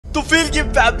तो fail game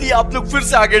family, आप लोग फिर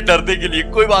से आगे डरने के लिए।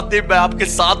 कोई बात नहीं, मैं आपके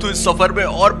साथ हूँ इस सफर में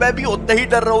और मैं भी उतना ही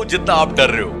डर रहा हूँ जितना आप डर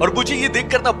रहे हो। और मुझे ये देख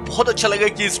करना बहुत अच्छा लगा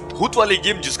कि इस भूत वाले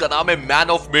गेम जिसका नाम है मैन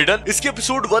ऑफ मेडन, इसके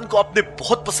एपिसोड 1 को आपने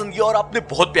बहुत पसंद किया और आपने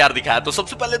बहुत प्यार दिखाया। तो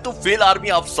सबसे पहले तो फेल आर्मी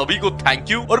आप सभी को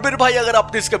थैंक यू। और मेरे भाई, अगर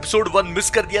आपने इसका एपिसोड 1 मिस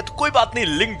कर दिया तो कोई बात नहीं,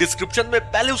 लिंक डिस्क्रिप्शन में,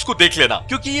 पहले उसको देख लेना,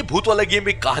 क्योंकि ये भूत वाला गेम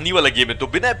एक कहानी वाला गेम है। तो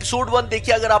बिना एपिसोड 1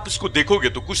 देखे अगर आप इसको देखोगे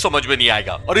तो कुछ समझ में नहीं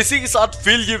आएगा। और इसी के साथ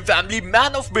fail game family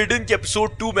man of maiden के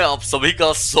एपिसोड 2 में आप सभी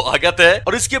का स्वागत है।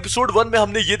 और इसके एपिसोड 1 में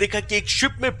हमने ये देखा कि एक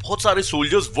शिप में बहुत सारे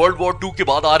सोल्जर्स वर्ल्ड वॉर 2 के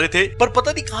बाद आ रहे थे, पर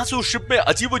पता नहीं कहां से उस शिप में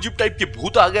अजीब अजीब टाइप के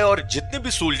भूत आ गए और जितने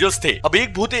भी सोल्जर्स थे, अब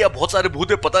एक भूत है या बहुत सारे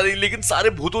भूत है पता नहीं, लेकिन सारे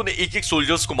भूतों ने एक एक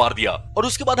सोल्जर्स को मार दिया। और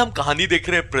उसके बाद हम कहानी देख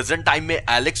रहे हैं प्रेजेंट टाइम में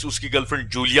एलेक्स, उसकी गर्लफ्रेंड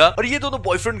जूलिया और ये दोनों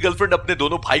बॉयफ्रेंड गर्लफ्रेंड अपने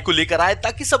दोनों भाई को लेकर आए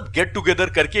ताकि सब गेट टुगेदर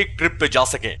करके एक ट्रिप पे जा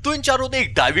सके। तो इन चारों ने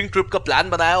एक डाइविंग ट्रिप का प्लान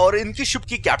बनाया और इनकी शिप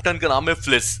की कैप्टन का नाम है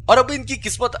फ्लिस। और अब इनकी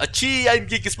किस्मत अच्छी है या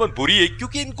इनकी किस्मत बुरी है,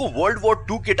 क्योंकि इनको वर्ल्ड वॉर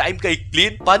 2 के टाइम का एक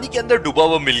प्लेन पानी के अंदर डूबा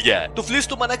हुआ मिल गया है। तो फ्लिस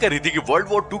तो मना कर रही थी कि वर्ल्ड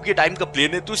वॉर 2 के टाइम का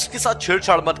प्लेन है तो इसके साथ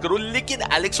छेड़छाड़ मत करो, लेकिन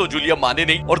एलेक्स और जूलिया माने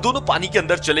नहीं और दोनों पानी के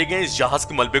अंदर चले गए इस जहाज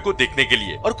के मलबे को देखने के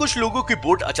लिए। और कुछ लोगों की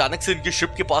बोट अचानक से इनकी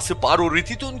शिप के पास से पार हो रही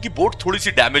थी तो उनकी बोट थोड़ी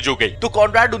सी डैमेज हो गई। तो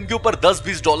कॉनराड उनके ऊपर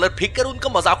 10-20 डॉलर फेंक कर उनका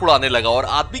मजाक उड़ाने लगा और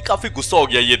आदमी काफी गुस्सा हो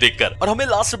गया ये देखकर। और हमें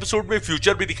लास्ट एपिसोड में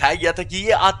फ्यूचर भी दिखाया गया था कि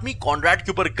ये आदमी कॉनराड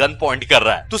के ऊपर गन पॉइंट कर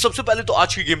रहा है। तो सबसे पहले तो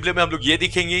आज के गेम प्ले में हम लोग ये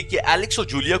देखेंगे कि एलेक्स और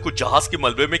जूलिया को जहाज के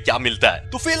मलबे में क्या मिलता है।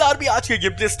 तो फेल आर्मी, आज के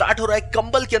गेम प्ले स्टार्ट हो रहा है।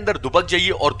 कंबल के अंदर दुबक जाइए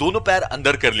और दोनों पैर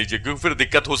अंदर कर लीजिए, क्योंकि फिर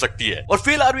दिक्कत हो सकती है। और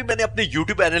फेल आर्मी, मैंने अपने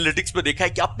YouTube एनालिटिक्स में देखा है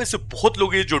कि आप में से बहुत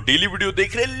लोग हैं जो डेली वीडियो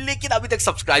देख रहे हैं लेकिन अभी तक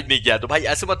सब्सक्राइब नहीं किया है। तो भाई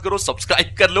ऐसे मत करो,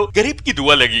 सब्सक्राइब कर लो, गरीब की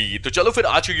दुआ लगेगी। तो चलो फिर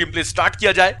आज के गेम प्ले स्टार्ट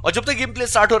किया जाए। और जब तक गेम प्ले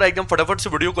स्टार्ट हो रहा है एकदम फटाफट से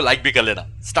वीडियो को लाइक भी कर लेना।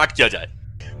 स्टार्ट किया जाए।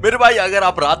 मेरे भाई, अगर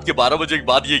आप रात के 12 बजे के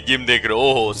बाद ये गेम देख रहे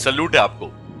हो, ओहो सैल्यूट है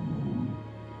आपको।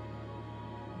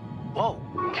 Whoa,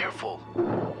 careful.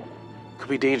 Could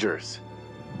be dangerous.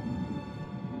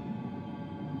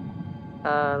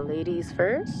 Ladies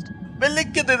first? मैं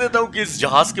लिख के दे देता हूँ कि इस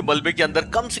जहाज के मलबे के अंदर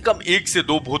कम से कम 1 से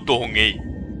 2 भूत तो होंगे ही।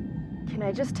 Can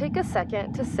I just take a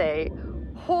second to say,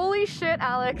 holy shit,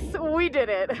 Alex, we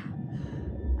did it.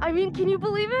 I mean, can you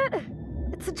believe it?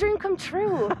 It's a dream come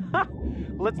true.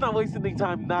 Let's not waste any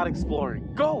time not exploring.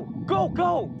 Go, go,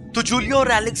 go! तो Julia और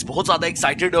Alex बहुत ज्यादा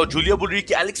excited है और Julia बोल रही है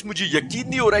कि एलेक्स, मुझे यकीन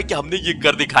नहीं हो रहा है कि हमने ये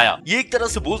कर दिखाया। ये एक तरह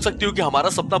से बोल सकते हो कि हमारा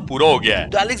सपना पूरा हो गया है।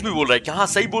 तो एलेक्स भी बोल रहा है कि हाँ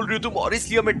सही बोल रही हो तुम, और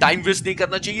इसलिए हमें टाइम वेस्ट नहीं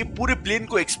करना चाहिए, पूरे प्लेन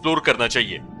को एक्सप्लोर करना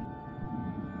चाहिए।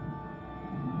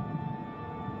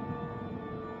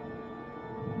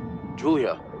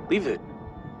 Julia, leave it.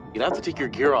 You'd have to take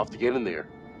your gear off to get in there.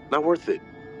 Not worth it.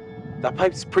 That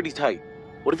pipe's pretty tight.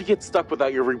 What if you get stuck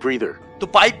without your rebreather? तो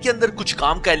pipe के अंदर कुछ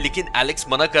काम का है, लेकिन एलेक्स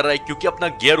मना कर रहा है क्योंकि अपना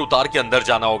गियर उतार के अंदर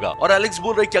जाना होगा। और एलेक्स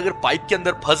बोल रहा है कि अगर पाइप के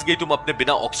अंदर फंस गई तुम अपने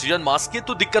बिना ऑक्सीजन मास्क के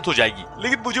तो दिक्कत हो जाएगी,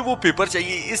 लेकिन मुझे वो पेपर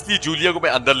चाहिए, इसलिए जूलिया को मैं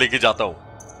अंदर लेके जाता हूँ।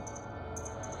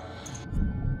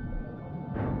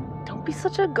 Don't be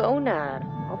such a gonad.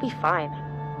 I'll be fine.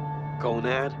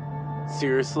 Gonad?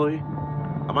 Seriously?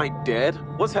 Am I dead?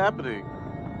 What's happening?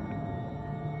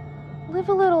 Live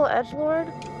a little, edgelord.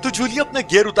 तो जूलिया अपना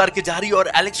गियर उतार के जा रही है और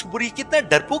एलेक्स को बोल रही है कितना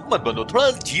डरपोक मत बनो, थोड़ा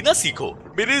जीना सीखो।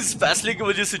 मेरे इस फैसले की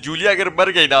वजह से जूलिया अगर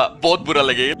मर गई ना बहुत बुरा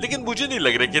लगेगा, लेकिन मुझे नहीं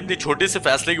लग रहा कि इतने छोटे से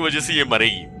फैसले की वजह से ये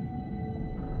मरेगी।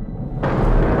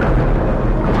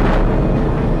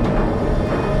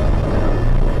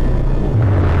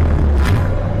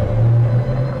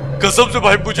 कसम से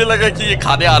भाई मुझे लगा कि ये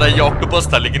खाने आ रहा है, ये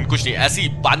ऑक्टोपस था, लेकिन कुछ नहीं, ऐसी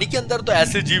पानी के अंदर तो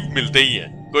ऐसे जीव मिलते ही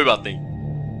हैं। कोई बात नहीं।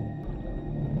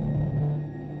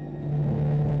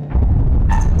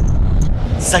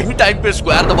 सही टाइम पे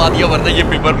स्क्वायर दबा दिया, वरना ये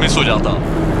पेपर मिस हो जाता।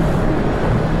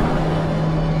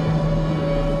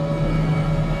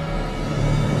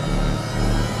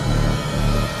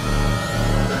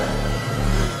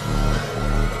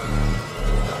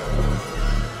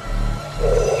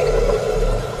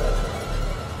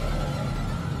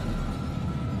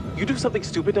 You do something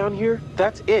stupid down here?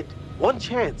 That's it. One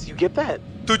chance. You get that?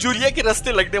 तो जूलिया के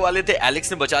रास्ते लगने वाले थे,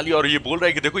 एलेक्स ने बचा लिया और ये बोल रहा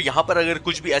है कि देखो यहाँ पर अगर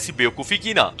कुछ भी ऐसी बेवकूफी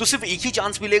की ना तो सिर्फ एक ही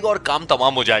चांस मिलेगा और काम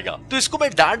तमाम हो जाएगा। तो इसको मैं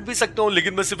डांट भी सकता हूँ,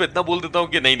 लेकिन मैं सिर्फ इतना बोल देता हूँ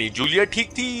कि नहीं नहीं, जूलिया ठीक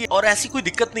थी और ऐसी कोई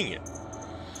दिक्कत नहीं है।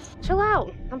 Chill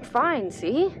out. I'm fine,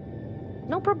 see?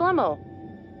 No problemo.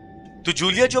 तो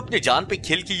जूलिया जो अपने जान पे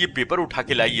खेल के ये पेपर उठा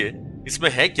के लाई है, इसमें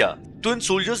है क्या? तो इन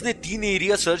सोल्जर्स ने 3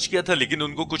 एरिया सर्च किया था लेकिन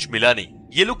उनको कुछ मिला नहीं।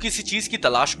 ये लोग किसी चीज की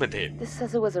तलाश में थे। This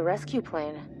says it was a rescue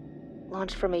plane.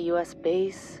 Launched from a US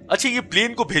base. अच्छा, ये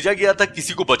प्लेन को भेजा गया था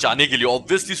किसी को बचाने के लिए,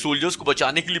 ऑब्वियसली सोल्जर्स को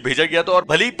बचाने के लिए भेजा गया था। और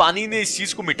भले ही पानी ने इस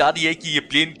चीज को मिटा दिया है कि ये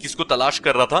प्लेन किसको तलाश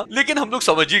कर रहा था, लेकिन हम लोग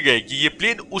समझ ही गए कि ये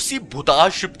प्लेन उसी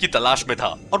भूताश शिप की तलाश में था।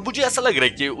 और मुझे ऐसा लग रहा है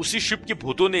कि उसी शिप के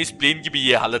भूतों ने इस प्लेन की भी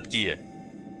ये हालत की है।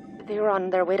 They were on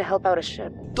their way to help out a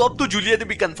ship. तो अब तो जूलिया ने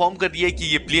भी कंफर्म कर दिया है कि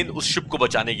ये प्लेन उस शिप को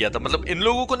बचाने गया था। मतलब इन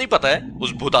लोगों को नहीं पता है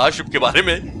उस भुताह शिप के बारे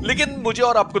में, लेकिन मुझे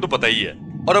और आपको तो पता ही है।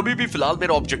 और अभी भी फिलहाल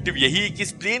मेरा ऑब्जेक्टिव यही है कि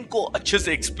इस प्लेन को अच्छे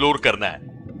से एक्सप्लोर करना है,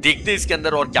 देखते हैं इसके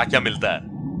अंदर और क्या क्या मिलता है।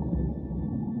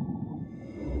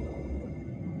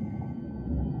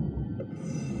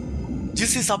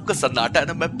 जिस हिसाब का सन्नाटा है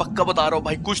ना, मैं पक्का बता रहा हूं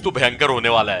भाई, कुछ तो भयंकर होने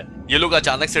वाला है। ये लोग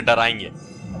अचानक से डराएंगे।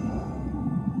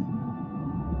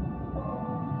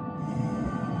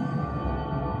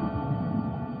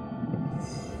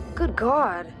 Good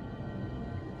God.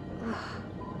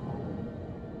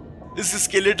 इस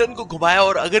स्केलेटन को घुमाया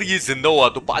और अगर ये जिंदा हुआ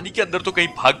तो पानी के अंदर तो कहीं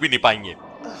भाग भी नहीं पाएंगे।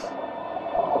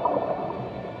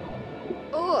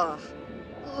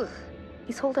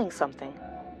 He's holding something.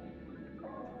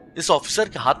 इस ऑफिसर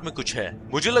के हाथ में कुछ है।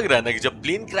 मुझे लग रहा है ना कि जब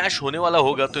प्लेन क्रैश होने वाला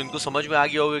होगा तो इनको समझ में आ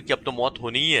गया होगा कि अब तो मौत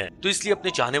होनी ही है, तो इसलिए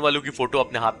अपने चाहने वालों की फोटो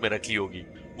अपने हाथ में रख ली होगी।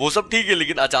 वो सब ठीक है,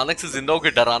 लेकिन अचानक से जिंदा होकर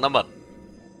डराना मत।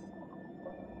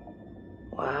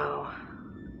 Wow.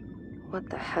 What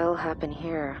the hell happened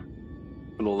here?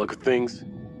 No look at things.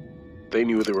 They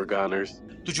knew they were goners.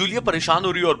 तो जूलिया परेशान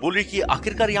हो रही है और बोल रही कि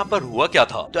आखिरकार यहाँ पर हुआ क्या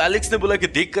था। तो एलेक्स ने बोला कि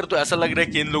देखकर तो ऐसा लग रहा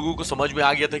है कि इन लोगों को समझ में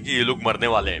आ गया था कि ये लोग मरने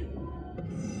वाले हैं।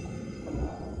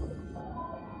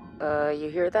 You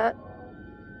hear that?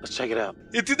 Let's check it out.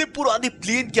 इतने पुराने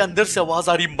प्लेन के अंदर से आवाज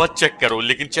आ रही, मत चेक करो,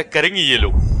 लेकिन चेक करेंगे ये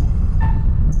लोग।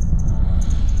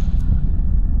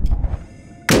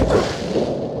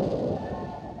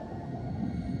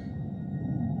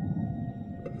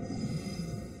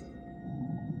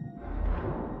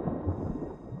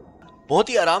 बहुत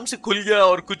ही आराम से खुल गया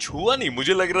और कुछ हुआ नहीं।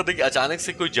 मुझे लग रहा था कि अचानक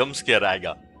से कोई जंप स्केयर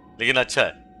आएगा, लेकिन अच्छा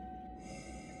है।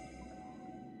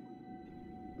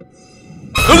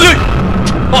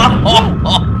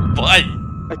 भाई,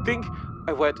 I think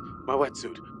I wet my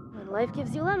wetsuit. When life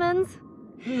gives you lemons.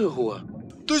 Ew.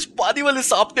 तो इस पानी वाले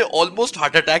सांप ने ऑलमोस्ट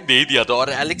हार्ट अटैक दे ही दिया था और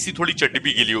एलेक्स ही थोड़ी चड्डी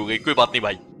भी गीली हो गई। कोई बात नहीं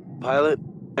भाई। Pilot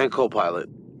and co-pilot.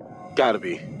 Gotta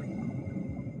be.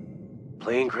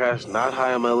 Plane crash not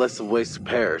high on my list of ways to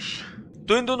perish.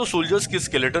 तो इन दोनों सोल्जर्स के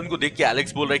स्केलेटन को देख के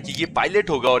एलेक्स बोल रहा है कि ये पायलट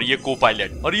होगा और ये को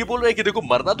पायलट, और ये बोल रहा है कि देखो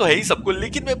मरना तो है ही सबको,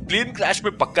 लेकिन मैं प्लेन क्रैश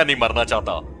में पक्का नहीं मरना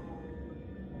चाहता।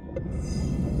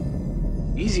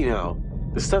 Easy now.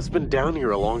 This stuff's been down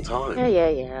here a long time.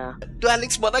 Yeah. तो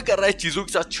एलेक्स मना कर रहा है चीजों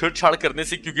के साथ छेड़छाड़ करने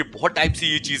से, क्योंकि बहुत टाइम से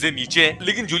ये चीजें नीचे हैं,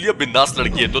 लेकिन जूलिया बिंदास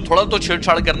लड़की है तो थोड़ा तो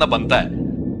छेड़छाड़ करना बनता है।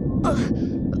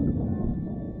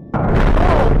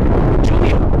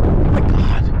 Julia, oh my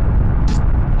God. Just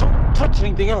don't touch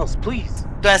anything else, please.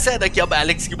 तो ऐसा है ना कि अब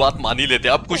एलेक्स की बात मान ही लेते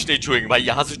हैं, अब कुछ नहीं छुएंगे भाई,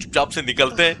 यहाँ से चुपचाप से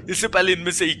निकलते हैं, इससे पहले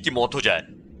इनमें से एक की मौत हो जाए।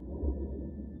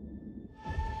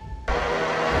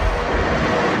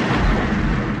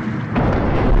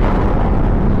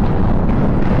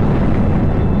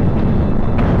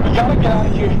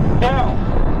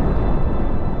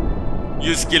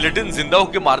 ये स्केलेटन जिंदा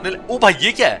होके मारने ओ भाई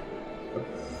ये क्या है?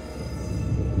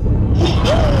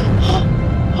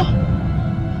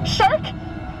 Shark?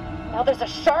 Now there's a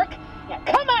shark? Yeah,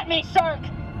 come at me, shark!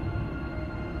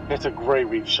 It's a gray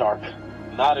reef shark.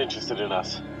 Not interested in us.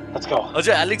 Let's go.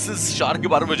 अच्छा, एलेक्स इस शार्क के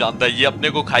बारे में जानता है, ये अपने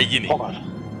को खाएगी नहीं। Hold on.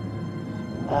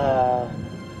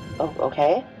 Oh,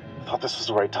 okay. Thought this was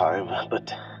the right time,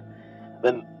 but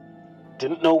then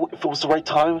didn't know if it was the right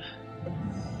time.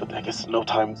 But I guess no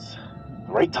time's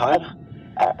the right time.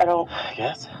 I don't... I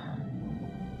guess.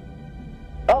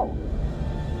 Oh.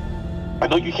 I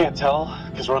know you can't tell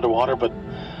because we're underwater, but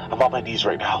I'm on my knees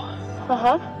right now.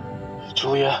 Uh-huh.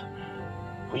 Julia,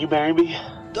 will you marry me?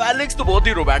 तो Alex तो बहुत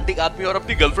ही romantic आदमी और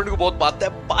अपनी girlfriend को बहुत मानता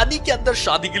है, पानी के अंदर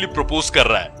शादी के लिए प्रपोज कर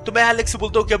रहा है। तो मैं एलेक्स से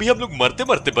बोलता हूँ कि अभी हम लोग मरते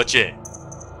मरते बचे हैं।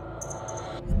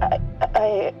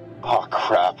 Oh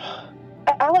crap.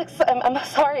 Alex, I'm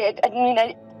sorry.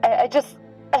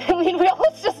 I mean, we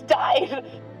almost just died.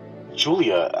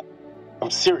 Julia,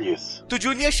 I'm serious. तो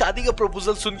जूलिया शादी का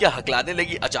प्रपोजल सुन के हकलाने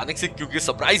लगी अचानक से, क्योंकि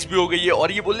सरप्राइज भी हो गई है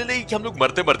और ये बोलने लगी कि हम लोग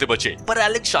मरते मरते बचे। पर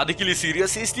एलेक्स शादी के लिए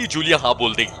सीरियस है, इसलिए जूलिया हाँ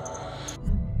बोल देगी।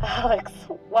 Alex,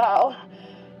 wow.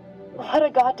 What a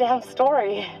goddamn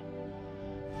story.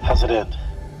 How's it end?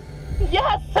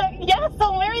 Yes,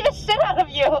 I'll marry the shit out of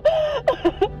you.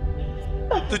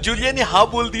 तो जूलिया ने हाँ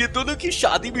बोल दिए, दोनों की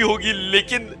शादी भी होगी,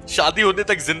 लेकिन शादी होने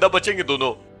तक जिंदा बचेंगे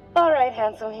दोनों। All right,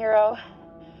 handsome hero.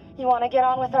 You want to get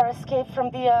on with our escape from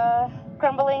the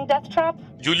crumbling death trap?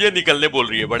 Julia निकलने बोल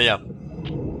रही है, बढ़िया।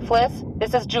 Fliss,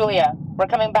 this is Julia.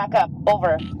 We're coming back up.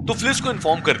 Over. तो फ्लिस को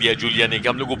इन्फॉर्म कर दिया जूलिया ने कि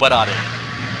हम लोग ऊपर आ रहे हैं।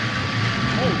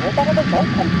 Hey, where'd that other boat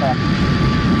come from?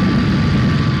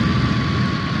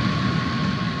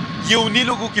 ये उन्हीं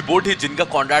लोगों की बोट है जिनका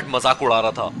कॉन्ट्रैक्ट मजाक उड़ा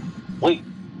रहा था। Wait,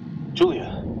 Julia,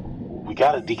 we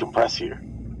gotta decompress here.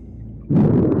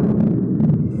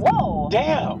 Whoa!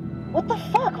 Damn! What the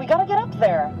fuck? We gotta get up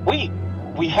there. Wait,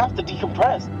 we have to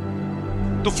decompress.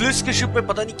 तो फ्लिस के शिप में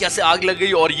पता नहीं कैसे आग लग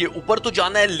गई और ये ऊपर तो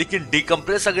जाना है, लेकिन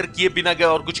डिकम्प्रेस अगर किए बिना गए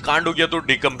और कुछ कांड हो गया तो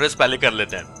डिकम्प्रेस पहले कर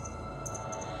लेते हैं।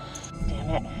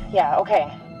 Damn it. Yeah, okay.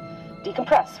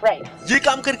 Decompress, right. ये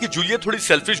काम करके जूलिया थोड़ी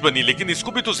सेल्फिश बनी, लेकिन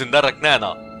इसको भी तो जिंदा रखना है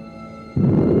ना।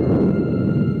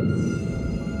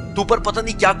 तो ऊपर पता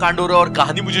नहीं क्या कांड हो रहा है और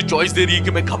कहानी मुझे चॉइस दे रही है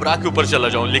कि मैं घबरा के ऊपर चला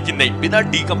जाऊं, लेकिन नहीं, बिना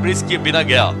डिकम्प्रेस किए बिना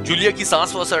गया। जूलिया की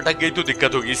सांस वास अटक गई तो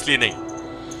दिक्कत होगी, इसलिए नहीं।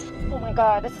 Oh my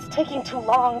god, this is taking too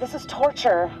long. This is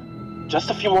torture.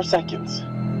 Just a few more seconds.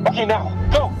 Okay, now,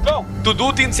 go, go! तो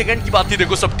 2-3 सेकंड की बात थी,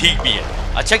 देखो सब ठीक भी है।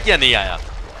 अच्छा किया नहीं आया।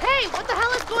 Hey, what the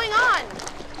hell is going on?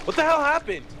 What the hell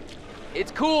happened?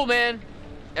 It's cool, man.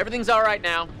 Everything's all right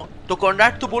now. तो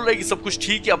कॉन्ट्रैक्ट तो बोल रहा है कि सब कुछ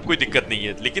ठीक है, अब कोई दिक्कत नहीं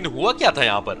है, लेकिन हुआ क्या था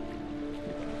यहाँ पर?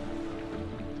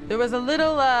 There was a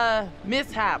little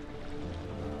mishap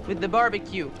with the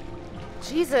barbecue.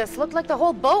 Jesus, looked like the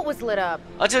whole boat was lit up.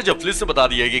 अच्छा, जब फ्लिस ने बता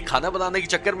दिया कि खाना बनाने के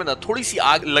चक्कर में ना थोड़ी सी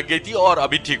आग लग गई थी और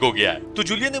अभी ठीक हो गया है, तो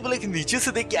जूलिया ने बोला कि नीचे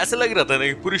से देख के ऐसा लग रहा था ना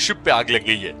कि पूरी शिप पे आग लग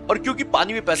गई है। और क्योंकि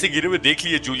पानी में पैसे गिरे हुए देख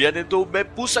लिए जूलिया ने, तो मैं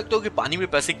पूछ सकता हूँ कि पानी में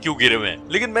पैसे क्यों गिरे हुए हैं।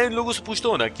 लेकिन मैं इन लोगों से पूछता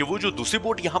हूँ ना कि वो जो दूसरी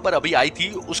बोट यहाँ पर अभी आई थी,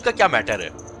 उसका क्या मैटर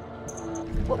है?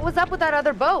 What was up with that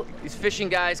other boat? These fishing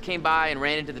guys came by and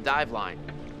ran into the dive line.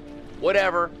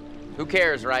 Whatever. Who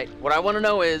cares, right? What I want to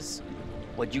know is,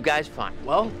 what'd you guys find?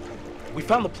 Well, we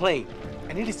found the plane,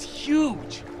 and it is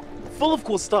huge, full of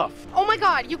cool stuff. Oh my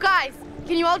god, you guys!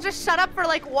 Can you all just shut up for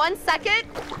like 1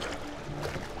 second?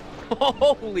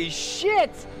 Holy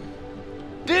shit!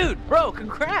 Dude, bro,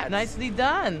 congrats! Nicely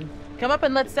done. Come up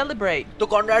and let's celebrate. तो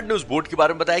Conrad ने उस boat के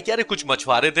बारे में बताया कि अरे कुछ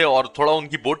मछुआरे थे और थोड़ा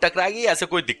उनकी बोट टकरा गई, ऐसे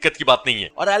कोई दिक्कत की बात नहीं है।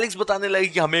 और एलेक्स बताने लगे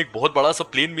कि हमें एक बहुत बड़ा सा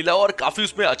प्लेन मिला और काफी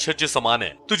उसमें अच्छे सामान है।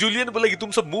 तो जूलिया ने बोला कि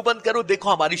तुम सब मुंह बंद करो, देखो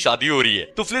हमारी शादी हो रही है।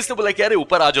 तो फ्लिस ने बोला कि अरे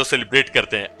ऊपर आ जाओ, सेलिब्रेट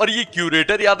करते हैं। और ये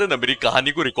क्यूरेटर याद है ना, मेरी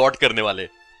कहानी को रिकॉर्ड करने वाले।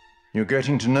 You're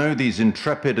getting to know these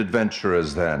intrepid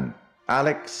adventurers then.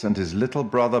 Alex and his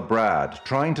little brother Brad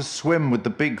trying to swim with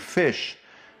the big fish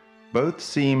both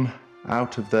seem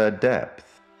out of their depth.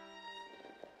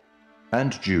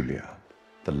 And Julia,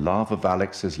 the love of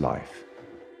Alex's life,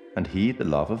 and he the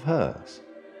love of hers.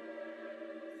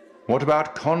 What about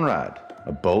Conrad,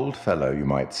 a bold fellow, you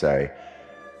might say,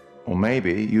 or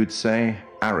maybe you'd say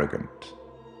arrogant.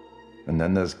 And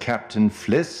then there's Captain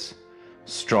Fliss,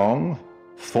 strong,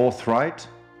 forthright,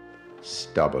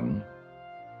 stubborn.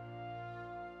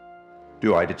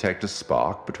 Do I detect a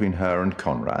spark between her and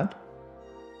Conrad?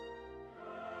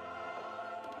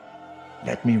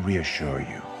 Let me reassure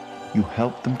you. You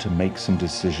help them to make some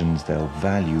decisions they'll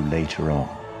value later on.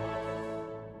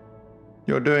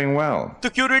 You're doing well. तो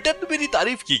curator ने मेरी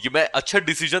तारीफ की कि मैं अच्छा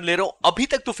decision ले रहा हूँ, अभी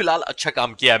तक तो फिलहाल अच्छा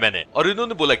काम किया है मैंने। और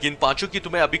इन्होंने बोला कि इन पांचों की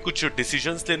तुम्हें अभी कुछ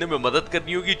डिसीजंस लेने में मदद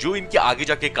करनी होगी जो इनके आगे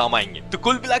जाके काम आएंगे। तो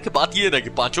कुल मिला के बात ये है ना कि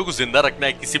पांचों को जिंदा रखना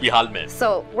है किसी भी हाल में।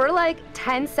 So, we're like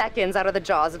 10 seconds out of the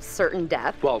jaws of certain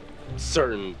death. Well,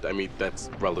 certain, I mean, that's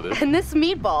relative. And this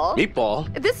meatball... Meatball?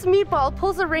 This meatball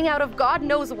pulls a ring out of God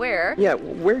knows where. Yeah,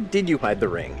 where did you hide the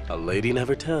ring? A lady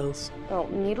never tells. Well,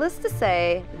 needless to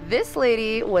say, this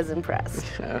lady was impressed.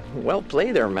 Well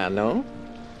played there, Mano.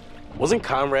 Wasn't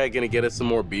Conrad gonna get us some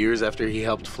more beers after he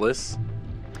helped Fliss?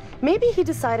 Maybe he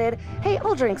decided, hey,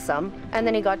 I'll drink some, and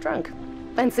then he got drunk.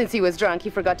 And since he was drunk, he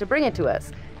forgot to bring it to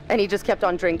us. And he just kept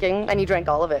on drinking, and he drank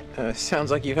all of it.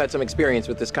 Sounds like you've had some experience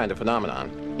with this kind of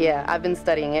phenomenon. Yeah, I've been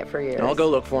studying it for years. I'll go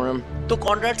look for him. तो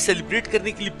Conrad celebrate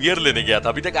करने के लिए beer लेने गया था,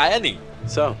 अभी तक आया नहीं।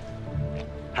 So,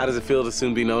 how does it feel to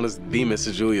soon be known as the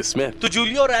Mrs. Julia Smith? तो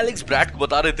जूलिया और एलेक्स ब्रैड को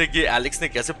बता रहे थे कि एलेक्स ने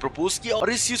कैसे प्रपोज किया और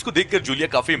इस चीज को देखकर जूलिया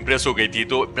काफी इंप्रेस हो गई थी।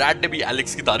 तो ब्रैड ने भी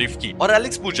एलेक्स की तारीफ की और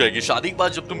एलेक्स पूछ रहा है कि शादी के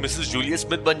बाद जब तुम मिसेस जूलिया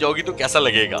स्मिथ बन जाओगी तो कैसा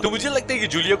लगेगा। तो मुझे लगता है कि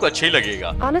जूलिया को अच्छा ही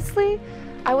लगेगा। Honestly,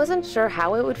 I wasn't sure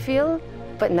how it would feel,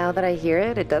 but now that I hear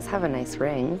it, it does have a nice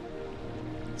ring.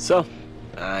 So,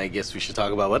 I guess we should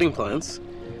talk about wedding plans.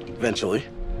 Eventually.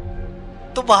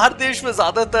 तो बाहर देश में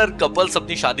ज्यादातर couples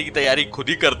अपनी शादी की तैयारी खुद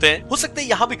ही करते हैं। हो सकता है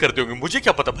यहाँ भी करते होंगे, मुझे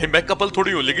क्या पता भाई, मैं कपल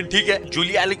थोड़ी हूँ। लेकिन ठीक है,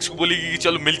 जूलिया एलेक्स को बोलेगी कि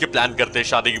चलो मिलके प्लान करते हैं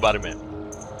शादी के बारे में।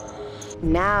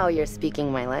 Now you're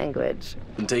speaking my language.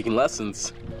 I'm taking lessons.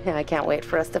 I can't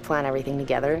wait for us to plan everything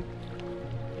together.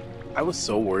 I was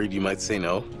so worried you might say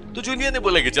no. तो जूलिया ने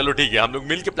बोला कि चलो ठीक है, हम लोग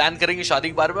मिलके प्लान करेंगे शादी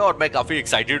के बारे में और मैं काफी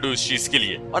एक्साइटेड हूँ इस चीज के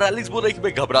लिए। और एलेक्स बोला कि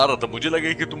मैं घबरा रहा था, मुझे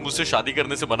लगा कि तुम मुझसे शादी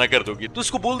करने से मना कर दोगी। तो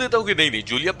उसको बोल देता हूँ कि नहीं नहीं,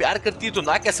 जूलिया प्यार करती है तो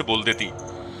ना कैसे बोल देती।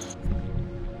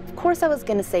 Of course I was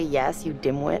gonna say yes, you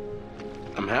dimwit.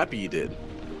 I'm happy you did.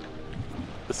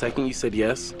 The second you said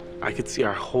yes, I could see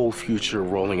our whole future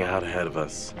rolling out ahead of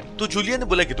us. तो जूलिया ने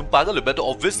बोला कि तुम पागल हो, मैं तो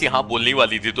ऑब्वियसली हाँ बोलने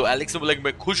वाली थी। तो एलेक्स ने बोला कि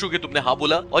मैं खुश हूँ कि तुमने हाँ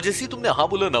बोला, और जैसे ही तुमने हाँ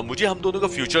बोला ना, मुझे हम दोनों का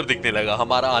फ्यूचर दिखने लगा,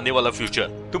 हमारा आने वाला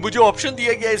फ्यूचर। तो मुझे ऑप्शन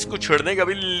दिया गया इसको छोड़ने का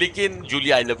भी, लेकिन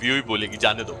जूलिया आई लव यू ही बोलेगी,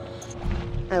 जाने दो।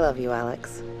 I love you,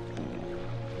 Alex.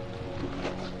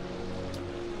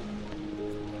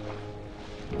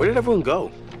 Where did everyone go?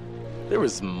 There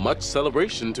was much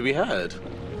celebration to be had.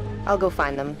 I'll go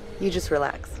find them. You just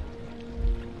relax.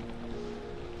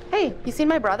 Hey, you seen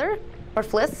my brother? Or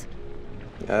Fliss?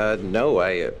 No,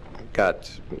 I got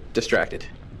distracted.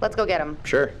 Let's go get him.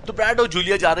 Sure. तो bread और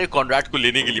Julia जा रहे हैं Conrad को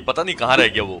लेने के लिए, पता नहीं कहाँ रह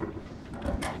गया वो।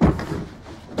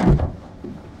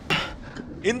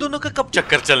 इन दोनों का कब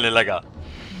चक्कर चलने लगा?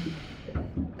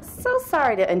 So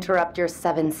sorry to interrupt your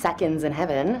 7 seconds in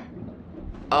heaven.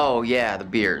 Oh, yeah, the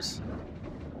beers.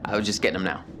 I was just getting them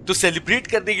now. तो सेलिब्रेट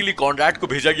करने के लिए कॉनरैड को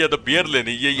भेजा गया था बियर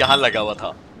लेने, ये यहाँ लगा हुआ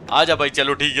था। आजा भाई,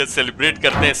 चलो ठीक है, सेलिब्रेट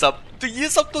करते हैं सब। तो ये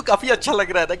सब तो काफी अच्छा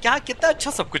लग रहा था, क्या कितना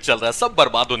अच्छा सब कुछ चल रहा है, सब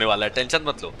बर्बाद होने वाला है, टेंशन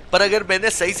मत लो। पर अगर मैंने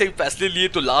सही सही फैसले लिए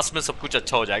तो लास्ट में सब कुछ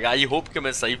अच्छा हो जाएगा। आई होप कि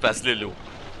मैं सही फैसले लूं।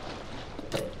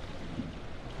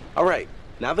 All right,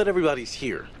 now that everybody's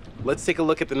here, let's take a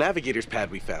look at the navigator's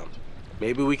pad we found.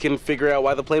 Maybe we can figure out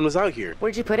why the plane was out here.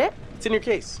 Where'd you put it? It's in your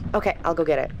case. Okay, I'll go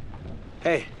get it.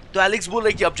 Hey, तो Alex बोल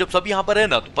रहे कि अब जब सब यहाँ पर है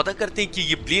ना, तो पता करते हैं कि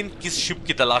ये प्लेन किस शिप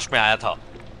की तलाश में आया था।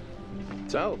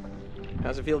 So,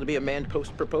 how's it feel to be a man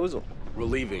post-proposal?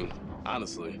 relieving,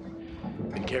 honestly.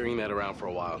 Been carrying that around for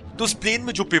a while. तो उस प्लेन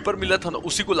में जो पेपर मिला था ना,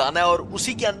 उसी को लाना है, और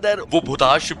उसी के अंदर वो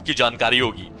भूताश शिप की जानकारी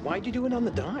होगी। Why'd you do it on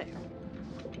the dive?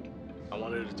 I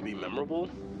wanted it to be memorable.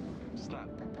 It's not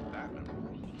that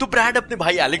memorable. तो ब्रैड अपने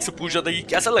भाई एलेक्स से पूछ रहा था कि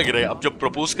कैसा लग रहा है अब जब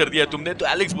प्रपोज कर दिया तुमने। तो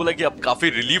एलेक्स बोला कि अब काफी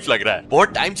रिलीफ लग रहा है,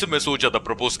 बहुत टाइम से मैं सोचा था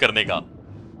प्रपोज करने का।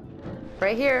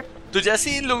 Right here. तो जैसे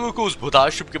ही इन लोगों को उस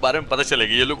भूताश शिप के बारे में पता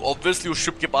चलेगा, ये लोग ऑब्वियसली उस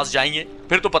शिप के पास जाएंगे,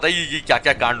 फिर तो पता ही है कि क्या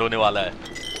क्या कांड होने वाला है।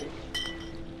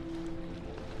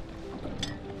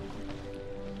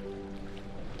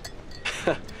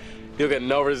 You'll get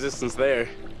no resistance there.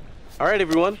 All right,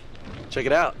 everyone, check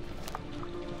it out.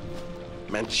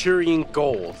 Manchurian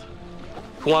gold.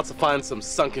 Who wants to find some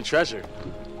sunken treasure?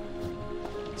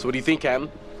 So what do you think, Captain?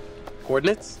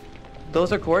 Coordinates?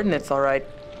 Those are coordinates, all right.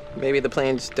 Maybe the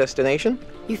plane's destination?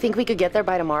 You think we could get there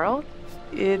by tomorrow?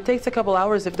 It takes a couple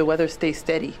hours if the weather stays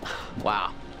steady.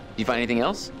 Wow. Did you find anything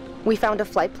else? We found a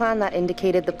flight plan that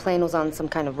indicated the plane was on some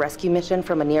kind of rescue mission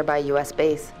from a nearby US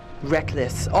base.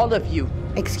 Reckless, all of you.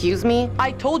 Excuse me?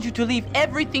 I told you to leave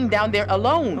everything down there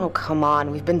alone. Oh, come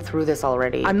on. We've been through this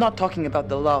already. I'm not talking about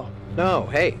the law. No,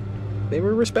 hey, they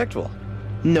were respectful.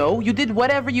 No, you did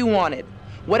whatever you wanted.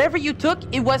 Whatever you took,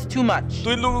 it was too much.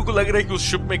 तो इन लोगों को लग रहा है कि उस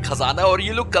ship में खजाना है और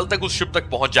ये लोग कल तक उस शिप तक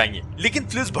पहुंच जाएंगे। लेकिन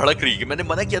फ्लिस भड़क रही है कि मैंने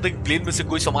मना किया था कि प्लेन में से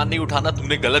कोई सामान नहीं उठाना,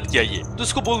 तुमने गलत किया ये। तो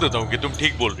इसको बोल देता हूँ कि तुम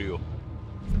ठीक बोल रही हो।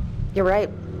 You're right.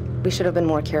 We should have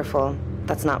been more careful.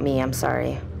 That's not me. I'm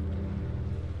sorry.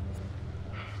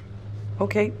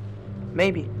 Okay,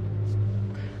 maybe.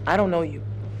 I don't know you.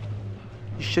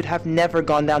 You should have never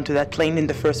gone down to that plane in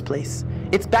the first place.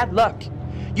 It's bad luck.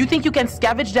 You think you can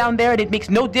scavenge down there and it makes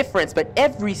no difference, but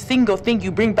every single thing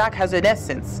you bring back has an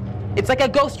essence. It's like a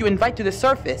ghost you invite to the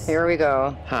surface. Here we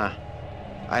go. Huh.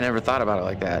 I never thought about it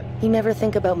like that. You never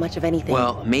think about much of anything.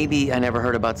 Well, maybe I never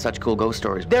heard about such cool ghost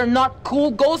stories. They're not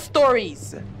cool ghost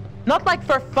stories. Not like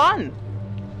for fun.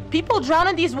 People drown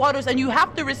in these waters and you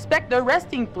have to respect their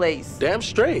resting place. Damn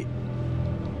straight.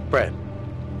 Brad,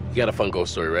 you got a fun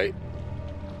ghost story, right?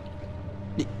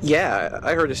 Yeah,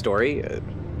 I heard a story.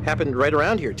 Happened right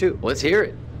around here, too. Let's hear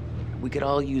it. We could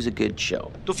all use a good show.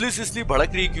 तो fleece इसलिए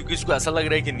भड़क रही है क्योंकि इसको ऐसा लग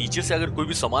रहा है कि नीचे से अगर कोई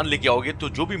भी सामान लेके आओगे तो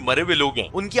जो भी मरे हुए लोग हैं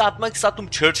उनकी आत्मा के साथ तुम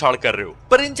छेड़छाड़ कर रहे हो।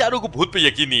 पर इन चारों को भूत पे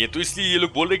यकीन नहीं है, तो इसलिए ये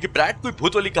लोग बोल रहे हैं कि ब्रैड कोई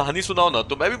भूत वाली कहानी सुनाओ ना।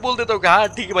 तो मैं भी बोल देता हूँ कि हाँ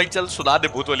ठीक है भाई, चल सुना दे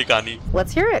भूत वाली कहानी।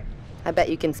 Let's hear it. I bet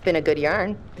you can spin a good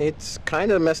yarn. It's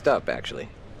kind of messed up, actually.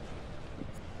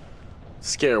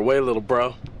 Scare away, little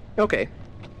bro. Okay,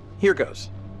 here goes.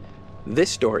 This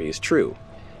story is true.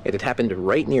 It had happened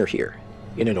right near here,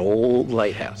 in an old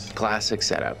lighthouse. Classic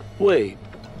setup. Wait,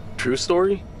 true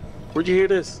story? Where'd you hear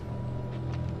this?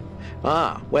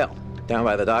 Ah, well, down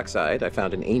by the dockside, I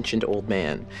found an ancient old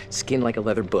man, skin like a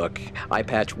leather book, eye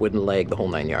patch, wooden leg, the whole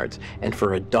 9 yards. And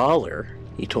for $1,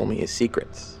 he told me his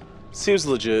secrets. Seems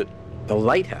legit. The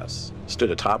lighthouse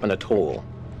stood atop an atoll,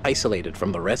 isolated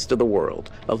from the rest of the world,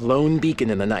 a lone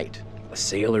beacon in the night, a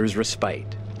sailor's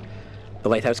respite. The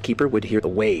lighthouse keeper would hear the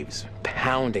waves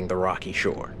pounding the rocky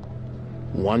shore.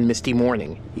 One misty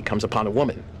morning, he comes upon a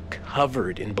woman,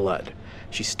 covered in blood.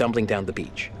 She's stumbling down the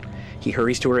beach. He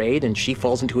hurries to her aid, and she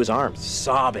falls into his arms,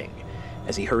 sobbing.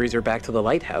 As he hurries her back to the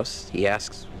lighthouse, he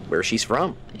asks where she's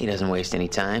from. He doesn't waste any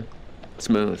time.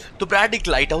 Smooth. तो bread एक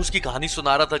light house की कहानी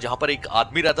सुना रहा था जहाँ पर एक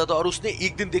आदमी रहता था और उसने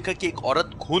एक दिन देखा कि एक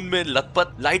औरत खून में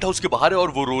लथपथ लाइट हाउस के बाहर है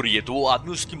और वो रो रही है। तो वो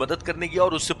आदमी उसकी मदद करने गया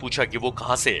और उससे पूछा कि वो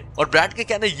कहाँ से है। और ब्रैड का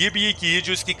कहना ये भी है कि ये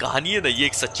जो इसकी कहानी है ना, ये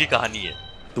एक सच्ची कहानी है।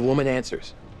 The woman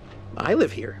answers, I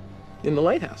live here, in the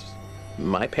lighthouse.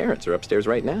 My parents are upstairs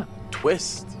right now.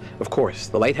 Twist. Of course,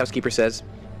 the lighthouse keeper says,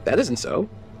 that isn't so.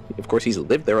 Of course, he's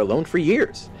lived there alone for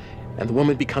years. And the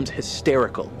woman becomes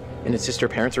hysterical and insists her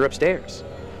parents are upstairs.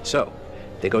 So,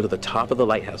 they go to the top of the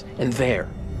lighthouse, and there,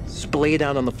 splayed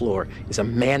out on the floor, is a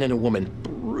man and a woman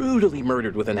brutally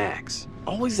murdered with an axe.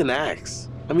 Always an axe.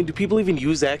 I mean, do people even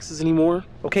use axes anymore?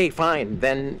 Okay, fine.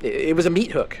 Then it was a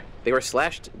meat hook. They were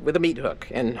slashed with a meat hook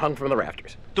and hung from the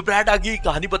rafters. तो bread आगे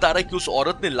कहानी बता रहा है कि उस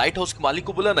औरत ने लाइट हाउस के मालिक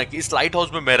को बोला ना कि इस लाइट हाउस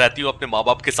में मैं रहती हूँ अपने माँ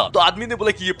बाप के साथ। तो आदमी ने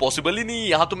बोला कि ये पॉसिबल ही नहीं है,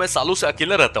 यहाँ तो मैं सालों से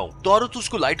अकेला रहता हूँ। तो औरत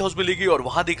उसको लाइट हाउस में ले गई और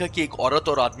वहाँ देखा कि एक औरत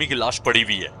और आदमी की लाश पड़ी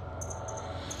हुई है।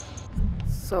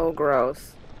 So gross.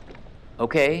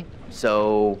 Okay,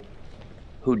 so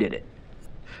who did it?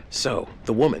 So,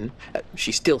 the woman,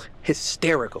 she's still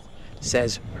hysterical,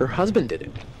 says her husband did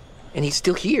it. And he's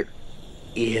still here.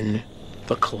 In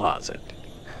the closet.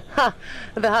 Ha!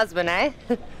 The husband,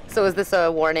 eh? So is this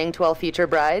a warning to all future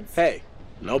brides? Hey,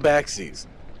 no backseas.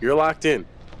 You're locked in.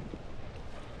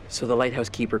 So the lighthouse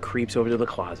keeper creeps over to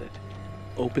the closet,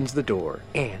 opens the door,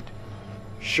 and,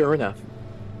 sure enough,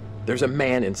 there's a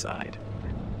man inside.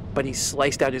 But he's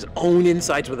sliced out his own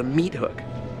insides with a meat hook.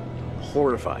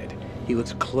 Horrified, he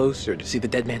looks closer to see the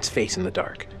dead man's face in the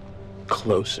dark.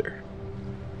 Closer.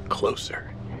 Closer.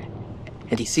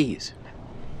 And he sees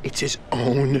it's his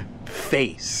own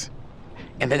face.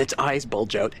 And then its eyes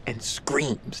bulge out and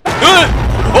screams.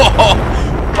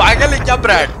 पागल है क्या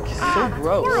bread? So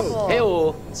gross. Hey,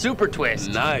 super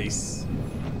twist. Nice.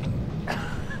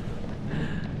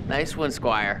 Nice one,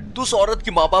 Squire. तो उस औरत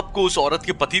के माँ बाप को उस औरत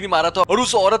के पति ने मारा था और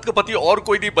उस औरत का पति और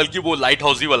कोई नहीं बल्कि वो लाइट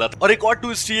हाउस ही वाला था। और एक और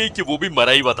ट्विस्ट ये कि वो भी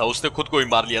मरा ही हुआ था, उसने खुद को ही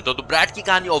मार लिया था। तो ब्रैड की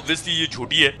कहानी ऑब्वियसली ये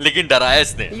झूठी है, लेकिन डराया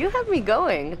इसने। You have me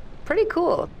going. Pretty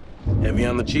cool. Heavy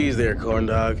on the cheese there, corn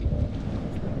dog.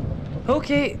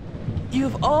 Okay,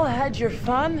 you've all had your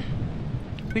fun.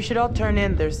 We should all turn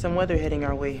in. There's some weather hitting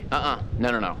our way.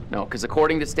 No, because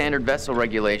according to standard vessel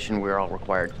regulation, we're all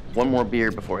required one more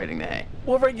beer before hitting the hay.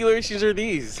 What regulations are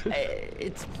these?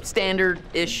 It's standard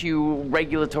issue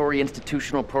regulatory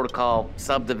institutional protocol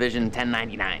subdivision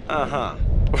 1099. Uh-huh.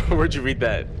 Where'd you read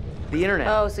that? The internet.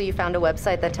 Oh, so you found a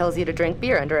website that tells you to drink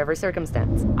beer under every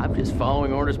circumstance. I'm just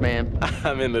following orders, man.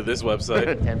 I'm into this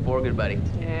website. 10-4, good buddy.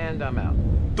 And I'm out.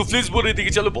 तो fleece बोल रही थी कि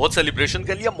चलो बहुत celebration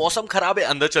कर लिया, मौसम खराब है,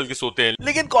 अंदर चल के सोते हैं।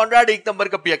 लेकिन कॉनराड एक नंबर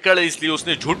का पियक्कड़ है, इसलिए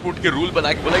उसने झूठ मूठ के रूल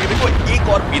बना के बोला कि देखो एक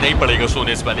और पीना ही पड़ेगा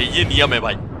सोने से पहले, ये नियम है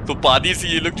भाई। तो पानी से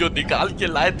ये लोग जो निकाल के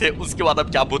लाए थे उसके बाद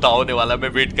अब क्या बुता होने वाला, मैं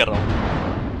वेट कर रहा हूँ।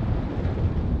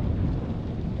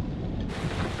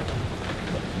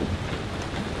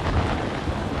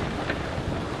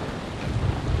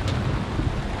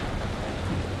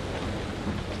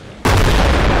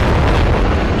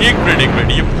 एक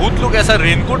मिनट, ये भूत लोग ऐसा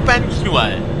रेनकोट पहन के क्यों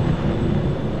आए?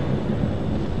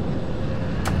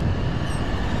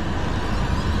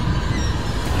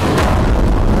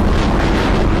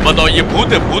 बताओ, ये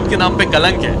भूत है, भूत के नाम पे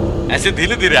कलंक है, ऐसे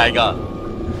धीरे धीरे आएगा।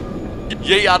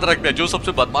 ये याद रखना है, जो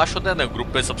सबसे बदमाश होता है ना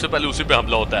ग्रुप पे, सबसे पहले उसी पे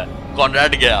हमला होता है।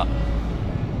 कॉनराड गया।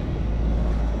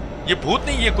 ये भूत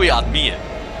नहीं, ये कोई आदमी है।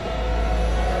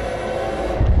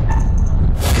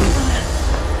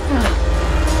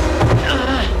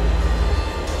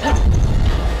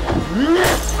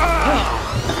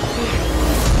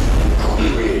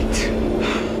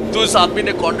 तो इस आदमी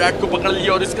ने कॉनराड को पकड़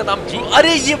लिया और इसका नाम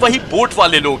अरे ये वही बोट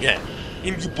वाले लोग हैं।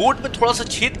 इनकी बोट में थोड़ा सा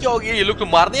छेद क्या हो गया, ये लोग तो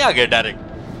मारने आ गए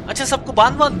डायरेक्ट। अच्छा, सबको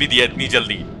बांध भी दिया इतनी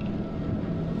जल्दी।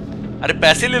 अरे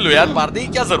पैसे ले लो यार, मारने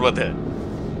की क्या जरूरत है।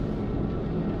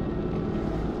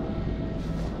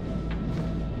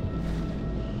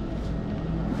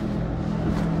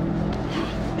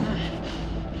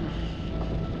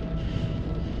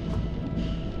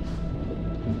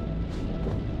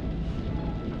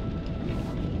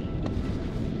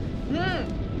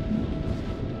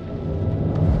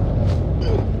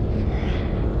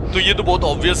 तो ये तो बहुत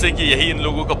ऑब्वियस है कि यही इन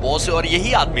लोगों का बॉस है और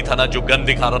यही आदमी था ना जो गन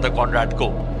दिखा रहा था कॉनराड को।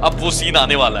 अब वो सीन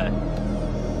आने वाला है।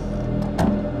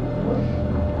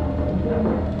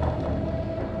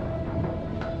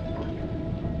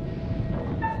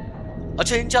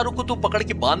 अच्छा, इन चारों को तो पकड़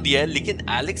के बांध दिया है, लेकिन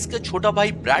एलेक्स का छोटा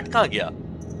भाई ब्रैड कहाँ गया?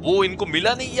 वो इनको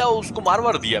मिला नहीं या उसको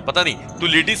मार दिया, पता नहीं। तो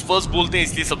लेडीज फर्स्ट बोलते हैं,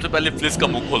 इसलिए सबसे पहले फ्लिस का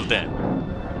मुंह खोलते हैं।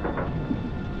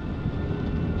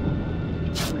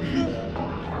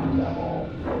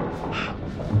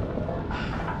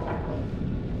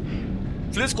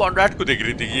 फ्लिस कॉनराड को देख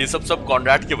रही थी कि ये सब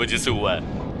कॉनराड की वजह से हुआ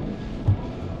है।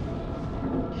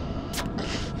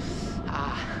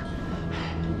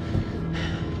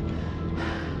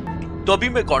 तो अभी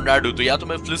मैं कॉनराड हूं, तो या तो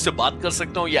मैं फ्लिस से बात कर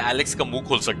सकता हूं या एलेक्स का मुंह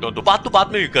खोल सकता हूं। तो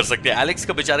बात में भी कर सकते हैं, एलेक्स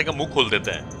का बेचारे का मुंह खोल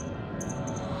देते हैं।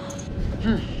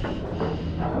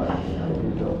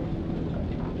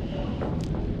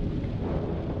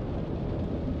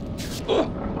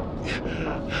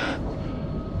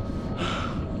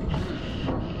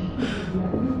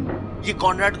 ये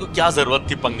कॉनराड को क्या जरूरत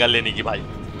थी पंगा लेने की भाई?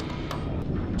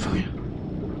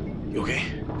 You okay?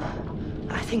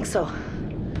 I think so.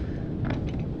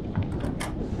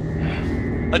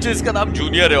 अच्छा, इसका नाम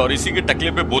जूनियर है और इसी के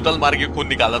टकले पे बोतल मार के खून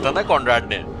निकाला था ना कॉनराड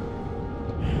ने।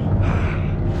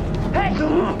 Hey!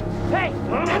 Hey!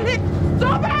 Damn it!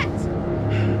 Stop it!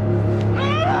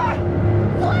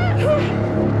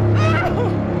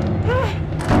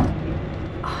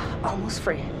 Almost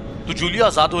free. तो जूलिया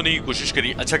आजाद होने की कोशिश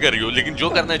करी, अच्छा कर रही हो, लेकिन जो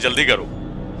करना है जल्दी करो।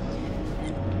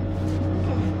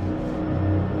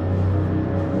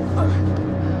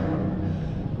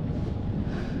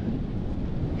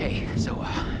 Hey, so,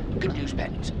 good news,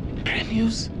 bad news. Bad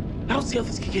news? I don't see how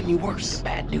this could get any worse.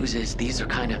 Bad news is these are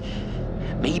kind of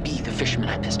maybe the fishermen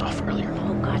I pissed off earlier.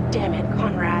 Oh, God damn it,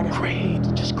 Conrad. Great,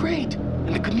 just great.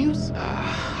 And the good news?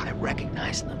 I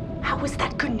recognize them. How is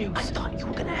that good news? I thought you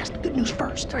were gonna ask the good news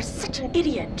first. You're such an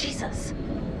idiot, Jesus.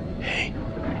 Hey,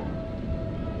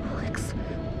 Alex,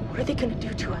 what are they gonna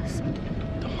do to us?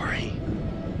 don't worry.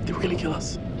 They were gonna kill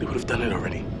us. They would have done it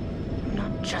already. I'm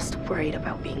not just worried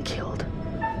about being killed.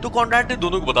 तो Conrad ने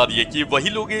दोनों को बता दिया कि वही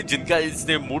लोग हैं जिनका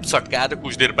इसने मूड सटकाया था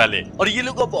कुछ देर पहले, और ये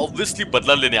लोग अब ऑब्वियसली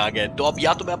बदला लेने आ गए। तो अब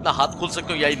या तो मैं अपना हाथ खोल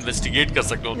सकता हूँ या इन्वेस्टिगेट कर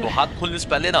सकता हूँ। तो हाथ खोलने से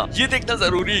पहले ना ये देखना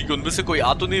जरूरी है कि उनमें से कोई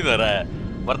आ तो नहीं रहा है,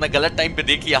 वरना गलत टाइम पे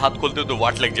देख लिया हाथ खोलते हो तो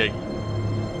वाट लग जाएगी।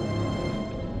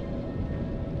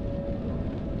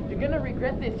 You're gonna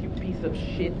regret this, you piece of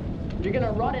shit. You're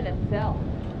gonna rot in a cell.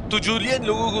 तो जूलियन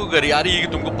लोगों को गरिया रही है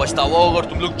कि तुमको पछतावा होगा और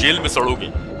तुम लोग जेल में सड़ोगे।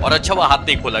 और अच्छा वो हाथ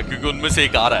नहीं खोला क्योंकि उनमें से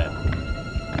एक आ रहा है।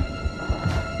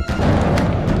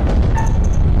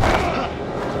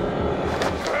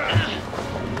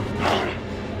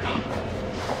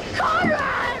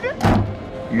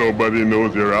 Nobody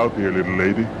knows you're out here, little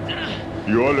lady.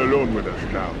 You're all alone with us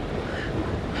now.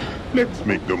 Let's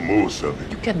make the most of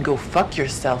it. You can go fuck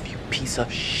yourself, you piece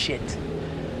of shit.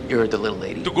 You're the little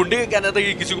lady. तो गुंडे का कहना था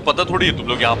कि किसी को पता थोड़ी है तुम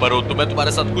लोग यहाँ पर हो, तो मैं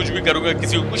तुम्हारे साथ कुछ भी करूंगा,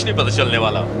 किसी को कुछ नहीं पता चलने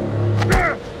वाला।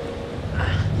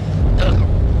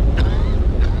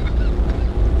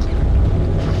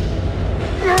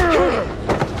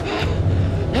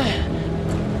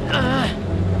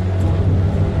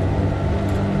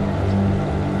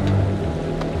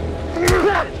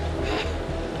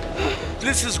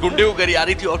 इस गुंडे को करी आ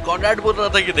रही थी और कॉनराड बोल रहा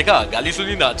था कि देखा गाली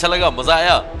सुनी ना, अच्छा लगा, मजा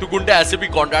आया। तो गुंडा ऐसे भी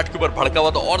कॉनराड के ऊपर भड़का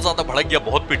हुआ था और ज्यादा भड़क गया,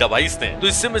 बहुत पीटा भाई इसने। तो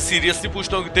इससे मैं सीरियसली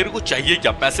पूछता हूँ कि तेरे को चाहिए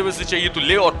क्या? पैसे वैसे चाहिए तो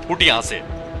ले और फुट यहाँ से।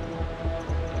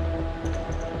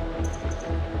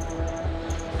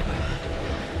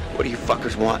 What do you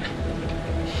fuckers want?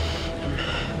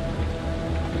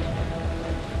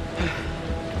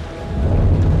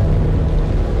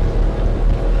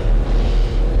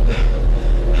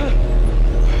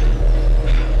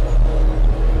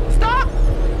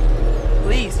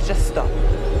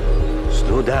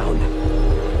 Slow down.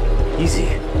 Easy.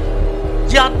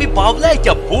 ये आदमी बावला है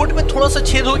क्या? बोर्ड में थोड़ा सा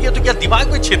छेद हो गया तो क्या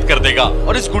दिमाग में छेद कर देगा?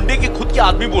 और इस गुंडे के खुद के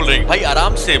आदमी बोल रहे हैं भाई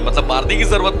आराम से, मतलब मारने की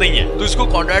जरूरत नहीं है। तो इसको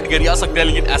कॉनराड गरिया सकते हैं,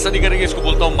 लेकिन ऐसा नहीं करेंगे। इसको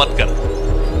बोलता हूँ मत कर।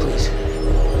 Please.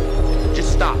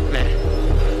 Just stop, man.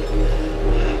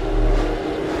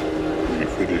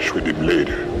 We'll finish with him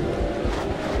later.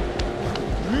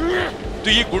 तो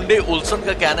ये गुंडे ओल्सन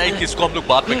का कहना है कि इसको हम लोग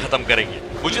बाद में खत्म करेंगे।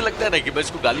 मुझे लगता है ना कि मैं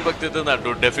इसको गाली बक देता ना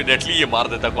तो डेफिनेटली ये मार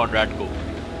देता कॉनराड को।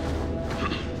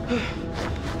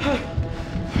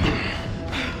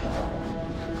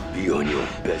 Be on your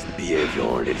best behavior,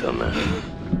 little man.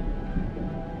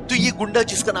 तो ये गुंडा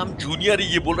जिसका नाम जूनियर है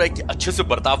ये बोल रहा है कि अच्छे से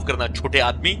बर्ताव करना छोटे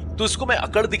आदमी। तो इसको मैं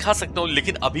अकड़ दिखा सकता हूँ,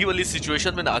 लेकिन अभी वाली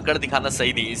सिचुएशन में ना अकड़ दिखाना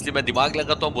सही नहीं, इसलिए मैं दिमाग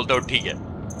लगाता हूँ, बोलता हूँ ठीक है।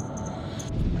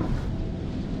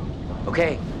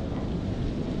 Okay.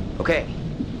 Okay.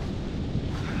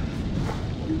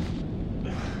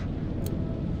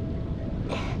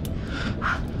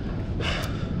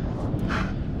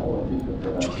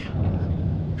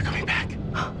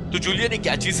 तो जूलिया ने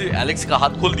कैची से एलेक्स का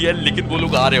हाथ खोल दिया, लेकिन वो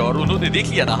लोग आ रहे हैं और उन्होंने देख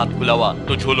लिया ना हाथ खुला हुआ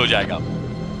तो झोल हो जाएगा।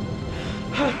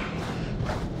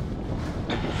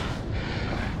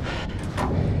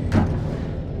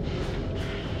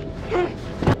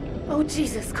 Oh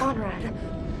Jesus, Conrad.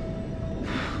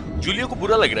 जूलिया को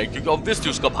बुरा लग रहा है क्योंकि ऑब्वियसली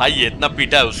उसका भाई है, इतना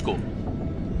पीटा है उसको।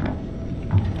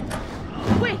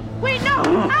 Wait, Wait, no!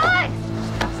 Alex!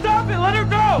 Stop it! Let her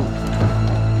go!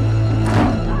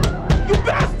 You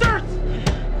bastards!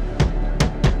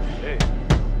 Hey.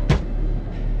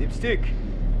 Dipstick.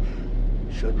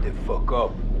 Shut the fuck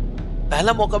up.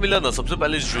 पहला मौका मिला ना, सबसे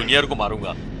पहले इस जूनियर को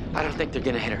मारूंगा। I don't think they're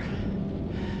gonna hit her.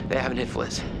 They haven't hit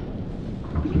Fliss.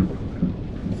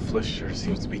 Fliss sure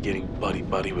seems to be getting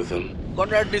buddy with him.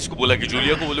 Conrad ने इसको बोला कि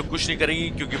जूलिया को वो लोग कुछ नहीं करेंगे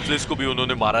क्योंकि फ्लिस को भी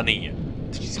उन्होंने मारा नहीं है।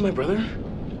 Did you see my brother?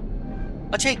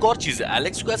 अच्छा, एक और चीज है,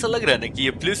 एलेक्स को ऐसा लग रहा है ना कि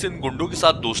ये फ्लिस इन गुंडों के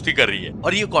साथ दोस्ती कर रही है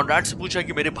और ये कॉनराड से पूछा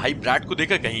कि मेरे भाई ब्रैड को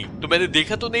देखा कहीं, तो मैंने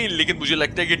देखा तो नहीं, लेकिन मुझे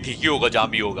लगता है कि ठीक ही होगा, जहां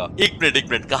भी होगा। एक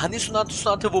मिनट, कहानी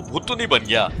सुनाते वो भूत तो नहीं बन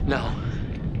गया? No.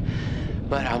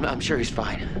 But I'm sure he's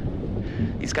fine.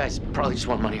 These guys probably just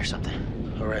want money or something.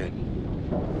 All right.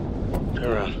 Turn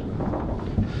around.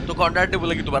 तो कॉनराड ने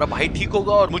बोला कि तुम्हारा भाई ठीक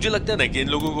होगा और मुझे लगता है ना कि इन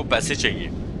लोगों को पैसे चाहिए।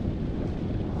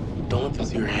 Don't let them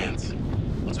see your hands.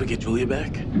 Once we get Julia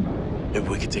back, maybe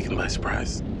we can take them by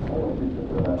surprise.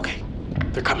 Okay,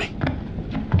 they're coming.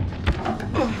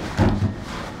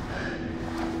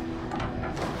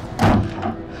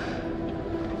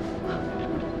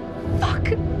 Fuck!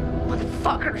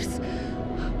 Motherfuckers!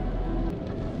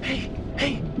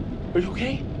 Hey, are you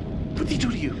okay? What did they do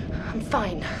to you? I'm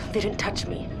fine. They didn't touch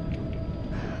me.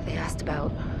 They asked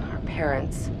about our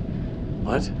parents.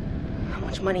 What? How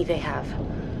much money they have.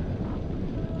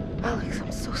 Alex,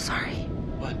 I'm so sorry.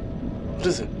 What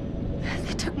is it?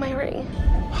 They took my ring.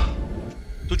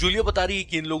 तो Julia बता रही है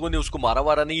कि इन लोगों ने उसको मारा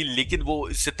वारा नहीं, लेकिन वो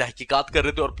इससे तहकीकात कर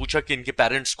रहे थे और पूछा कि इनके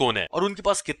पेरेंट्स कौन है और उनके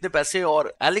पास कितने पैसे,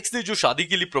 और एलेक्स ने जो शादी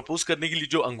के लिए प्रपोज करने के लिए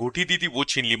जो अंगूठी दी थी वो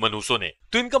छीन ली मनूसों ने।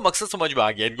 तो इनका मकसद समझ में आ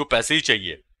गया, इनको पैसे ही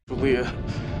चाहिए। Julia,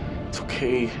 it's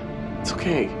okay. It's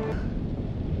okay.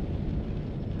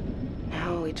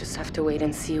 Now we just have to wait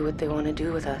and see what they want to do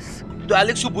with us. तो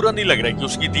एलेक्स को बुरा नहीं लग रहा है कि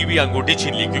उसकी दी हुई अंगूठी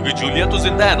छीन ली, क्योंकि जूलिया तो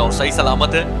जिंदा है ना और सही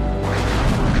सलामत है।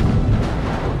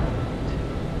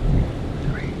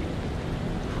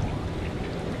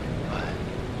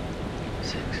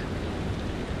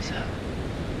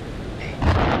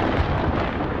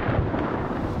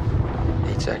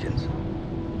 Seconds.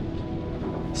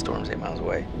 Storm's 8 miles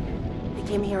away. They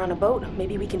came here on a boat.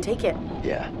 Maybe we can take it.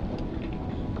 Yeah,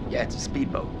 it's a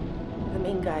speedboat. The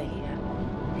main guy,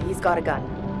 he's got a gun.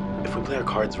 If we play our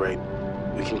cards right,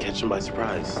 we can catch him by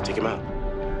surprise. Take him out.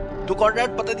 तो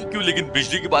Conrad पता नहीं क्यों लेकिन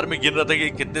बिजली के बारे में गिन रहा था कि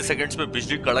कितने सेकंड्स में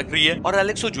बिजली कड़क रही है, और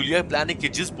एलेक्स और जूलिया का प्लान है कि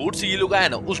जिस बोट से ये लोग आए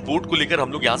ना उस बोट को लेकर हम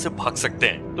लोग यहाँ से भाग सकते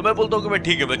हैं। तो मैं बोलता हूँ कि मैं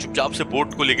ठीक है, मैं चुपचाप से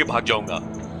बोट को लेकर भाग जाऊंगा।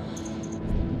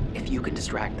 If you can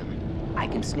distract them, I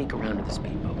can sneak around to the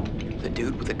speedboat. The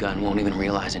dude with the gun won't even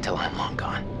realize until I'm long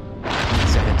gone.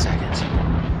 7 seconds.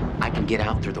 I can get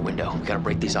out through the window. We gotta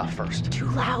break these off first. Too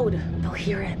loud. They'll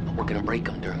hear it. We're gonna break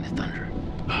them during the thunder.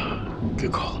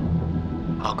 Good call.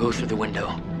 I'll go through the window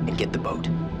and get the boat.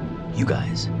 You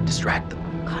guys distract them.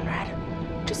 Conrad,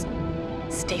 just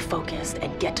stay focused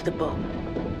and get to the boat.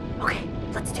 Okay,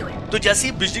 let's do it. तो जैसे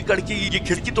ही बिजली कड़की ये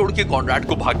खिड़की तोड़ के Conrad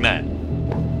को भागना है।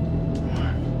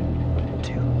 1,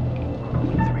 2,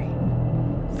 3,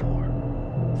 4,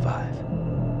 5,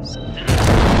 6.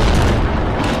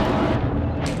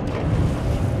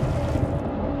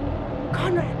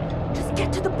 Conrad, just get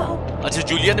to the boat. अच्छा,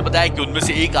 जूलिया ने बताया कि उनमें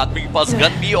से एक आदमी के पास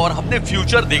गन भी है और हमने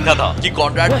फ्यूचर देखा था कि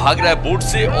कॉनराड भाग रहा है बोट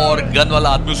से और गन वाला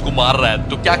आदमी उसको मार रहा है,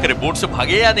 तो क्या करे, बोट से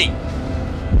भागे या नहीं?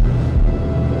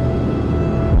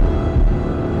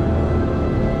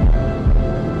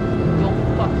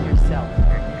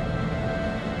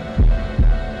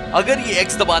 अगर ये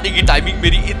एक्स दबाने की टाइमिंग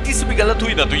मेरी इतनी सी भी गलत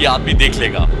हुई ना तो ये आदमी देख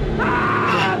लेगा।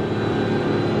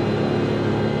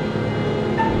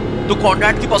 तो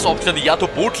कॉनराड के पास ऑप्शन है, या तो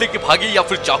बोट लेके भागे या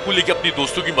फिर चाकू लेके अपनी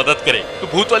दोस्तों की मदद करे। तो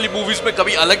भूत वाली मूवीज में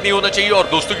कभी अलग नहीं होना चाहिए और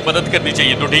दोस्तों की मदद करनी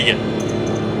चाहिए, तो ठीक है।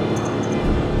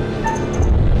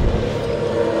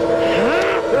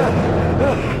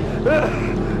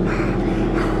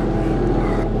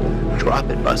 Drop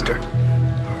it, Buster.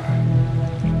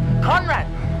 Conrad!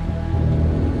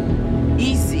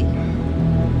 Easy.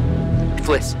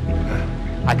 Fliss,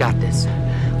 I got this.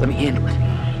 Let me handle it.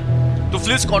 तो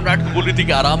फ्लिस कॉनराड को बोल रही थी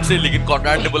कि आराम से, लेकिन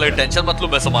कॉनराड ने बोला टेंशन मत लो,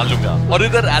 मैं संभाल लूंगा। और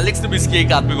इधर एलेक्स ने भी इसके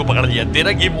एक आदमी को पकड़ लिया।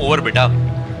 तेरा गेम ओवर बेटा।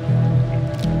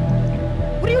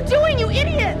 What are you doing, you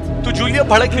idiot? तो जूलिया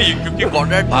भड़क रही है क्योंकि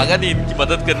कॉनराड भागा नहीं, इनकी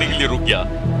मदद करने के लिए रुक गया।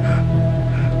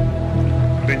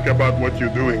 Think about what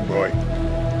you're doing, boy.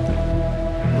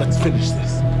 Let's finish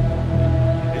this.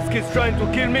 This kid's trying to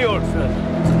kill me also.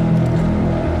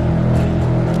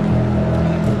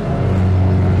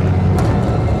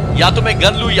 या तो मैं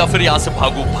गन लूं या फिर यहाँ से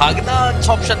भागूं। भागना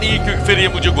अच्छा ऑप्शन नहीं है क्योंकि फिर ये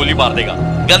मुझे गोली मार देगा।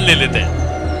 गन ले लेते हैं।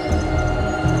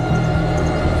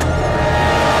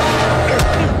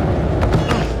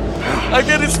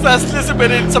 अगर इस फैसले से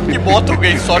मेरे इन सबकी मौत हो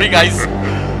गई, sorry guys.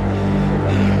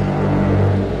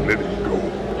 Let it go.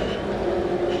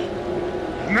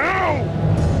 Now!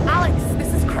 Alex,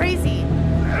 this is crazy.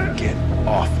 Get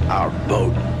off our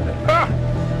boat. Ha!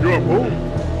 Your boat?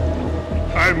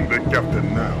 I'm the captain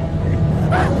now.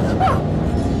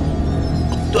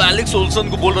 तो एलेक्स ओल्सन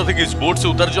को बोल रहा था कि इस बोट से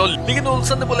उतर जाओ, लेकिन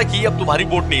ओल्सन ने बोला कि ये अब तुम्हारी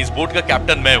बोट नहीं, इस बोट का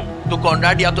कैप्टन मैं हूँ। तो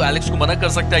कॉनराड या तो एलेक्स को मना कर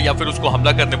सकता है या फिर उसको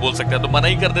हमला करने बोल सकता है। तो मना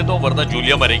ही कर देता हूँ, वरना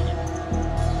Julia मरेगी।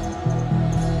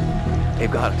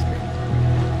 They've got us.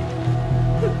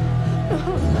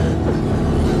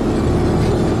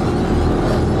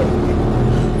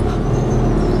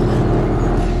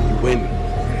 You win.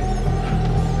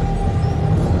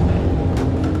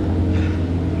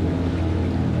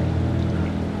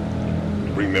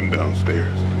 Bring them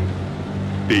downstairs.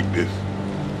 Take this.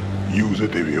 Use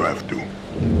it if you have to.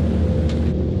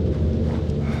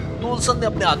 तो ओल्सन ने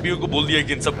अपने आदमियों को बोल दिया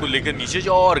कि इन सबको लेकर नीचे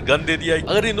जाओ और गन दे दिया।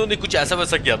 अगर इन्होंने कुछ ऐसा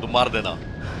वैसा किया तो मार देना।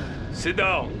 Sit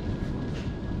down.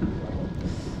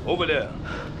 Over there.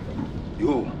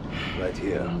 You, right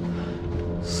here.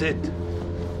 Sit.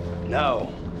 Now.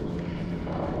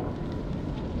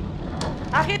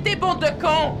 Arrêtez, bande de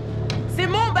cons! C'est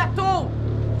mon bateau!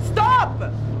 Stop!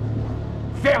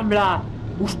 Ferme-la,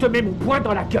 ou je te mets mon poing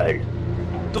dans la gueule!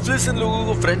 तो फिलिस इन लोगों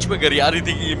को फ्रेंच में गरिया रही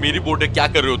थी कि ये मेरी बोट है, क्या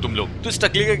कर रहे हो तुम लोग। तो इस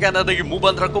टकली का कहना था कि मुंह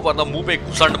बंद रखो वरना मुंह पे एक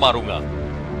घुसंड मारूंगा।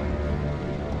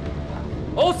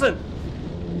 Olsen!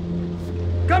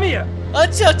 Come here!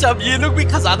 अच्छा, अब ये लोग भी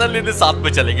खजाना लेने साथ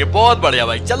में चलेंगे। बहुत बढ़िया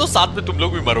भाई, चलो साथ में तुम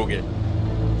लोग भी मरोगे।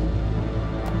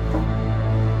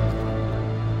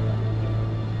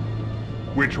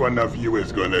 Which one of you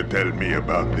is gonna tell me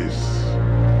about this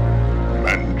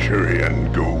Manchurian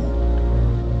gold?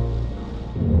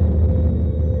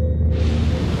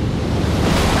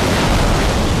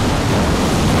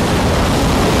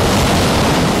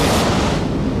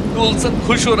 Olsen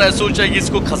खुश हो रहा है, सोच रहा है कि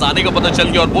इसको खजाने का पता चल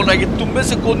गया और बोल रहा है कि तुम में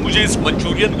से कौन मुझे इस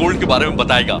मंचूरियन गोल्ड के बारे में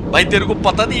बताएगा। भाई तेरे को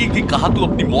पता नहीं है कि कहां तू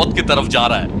अपनी मौत की तरफ जा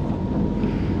रहा है।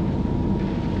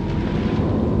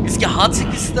 इसके हाथ से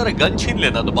किसी तरह गन छीन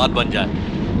लेना तो बात बन जाए।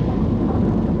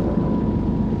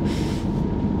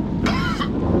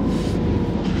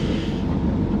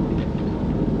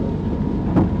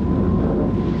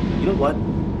 You know what?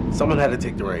 Someone had to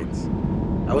take the reins.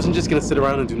 I wasn't just gonna sit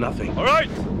around and do nothing. All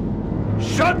right!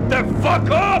 Shut the fuck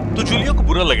up! तो जूलिया को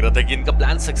बुरा लग रहा था कि इनका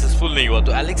प्लान सक्सेसफुल नहीं हुआ।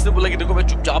 तो एलेक्स ने बोला कि देखो मैं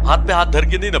चुपचाप हाथ पे हाथ धर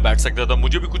के नहीं ना बैठ सकता था,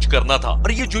 मुझे भी कुछ करना था।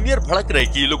 और ये जूनियर भड़क रहे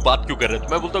कि ये लोग बात क्यों कर रहे थे।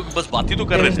 मैं बोलता हूँ कि बस बात ही तो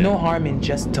कर रहे थे। There's no harm in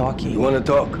just talking. You wanna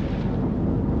talk?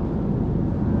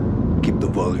 Keep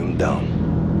the volume down.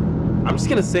 I'm just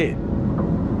gonna say it.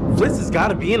 Fliss has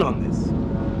gotta be in on this.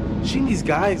 She and these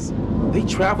guys, they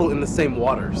travel in the same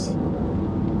waters.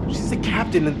 She's the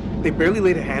captain and they barely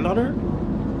laid a hand on her?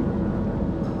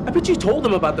 I bet you told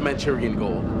them about the Manchurian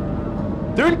gold.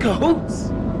 They're in cahoots.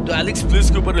 तो Alex fleece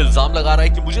के ऊपर इल्जाम लगा रहा है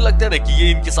कि मुझे लगता है ना कि ये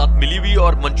इनके साथ मिली हुई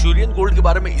और मंचूरियन गोल्ड के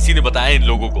बारे में इसी ने बताया इन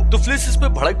लोगों को। तो फ्लिस इस पे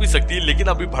भड़क भी सकती है, लेकिन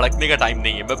अभी भड़कने का टाइम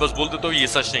नहीं है। मैं बस बोल देता हूँ ये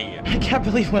सच नहीं है। I can't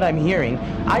believe what I'm hearing.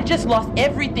 I just lost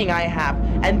everything I have,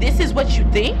 and this is what you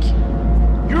think?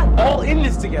 You're all in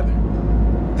this together.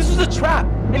 This was a trap,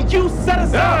 and you set us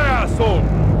up. Yeah, asshole!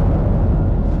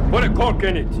 Put a cork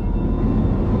in it.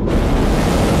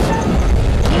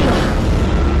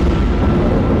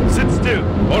 Sit still,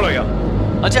 all of you.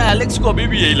 अच्छा, Alex को अभी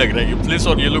भी यही लग रहा है कि fleece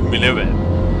और ये लोग मिले हुए हैं।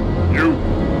 You,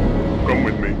 come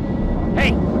with me. Hey,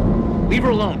 leave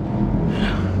her alone.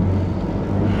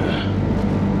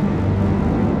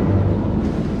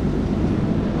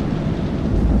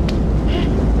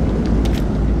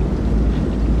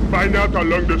 Find out how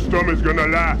long the storm is gonna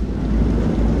last.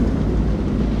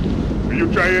 You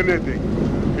try anything,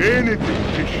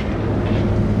 fish,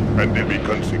 and there'll be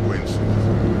consequences.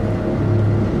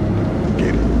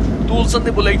 Get it? तो ओल्सन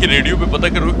ने बोला कि रेडियो पे पता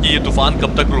करो कि ये तूफान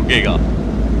कब तक रुकेगा।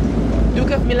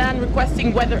 Duke of Milan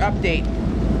requesting weather update.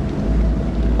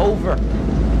 Over.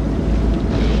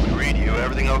 Radio,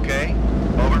 everything okay?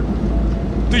 Over.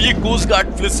 तो ये कोस्ट गार्ड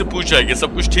फ्लिस से पूछ रहा है कि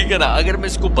सब कुछ ठीक है ना। अगर मैं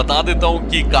इसको बता देता हूँ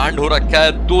कि कांड हो रखा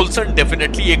है तो ओल्सन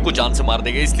डेफिनेटली एक को जान से मार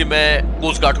देगा, इसलिए मैं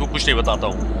कोस्ट गार्ड को कुछ नहीं बताता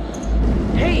हूँ।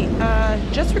 Hey,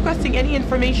 just requesting any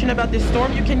information about this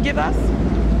storm you can give us?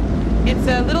 It's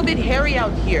a little bit hairy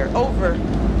out here. Over.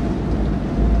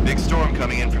 Big storm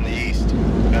coming in from the east.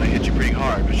 Gonna hit you pretty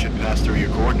hard, but should pass through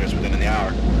your coordinates within an hour.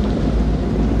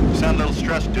 You sound a little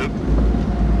stressed, Duke.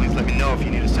 Please let me know if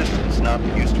you need assistance. Not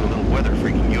used to a little weather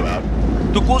freaking you out.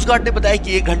 तो coast guard ने बताया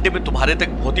कि 1 घंटे में तुम्हारे तक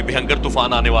बहुत ही भयंकर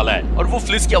तूफान आने वाला है। और वो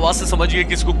फ्लिस की आवाज से समझ गया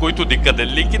कि इसको कोई तो दिक्कत है,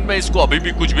 लेकिन मैं इसको अभी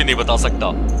भी कुछ भी नहीं बता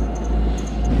सकता।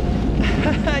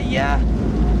 Yeah.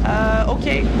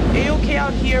 Okay. A-okay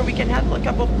out here. We can handle a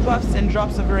couple puffs and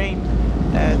drops of rain.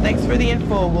 Thanks for the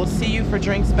info. We'll see you for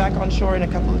drinks back on shore in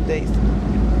a couple of days.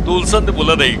 तो उल्सन ने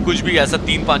बोला नहीं, कुछ भी ऐसा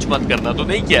 3-5 मत करना। तो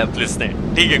नहीं किया पुलिस ने।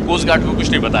 ठीक है, कोस्ट गार्ड को कुछ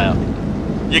नहीं बताया।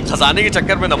 ये खजाने के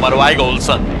चक्कर में न मरवाएगा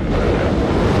उल्सन।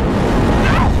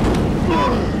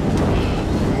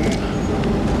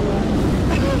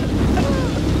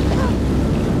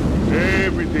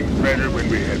 Everything's better when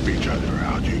we help each other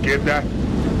out. You get that?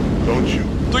 Don't you?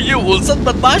 तो ये उल्सन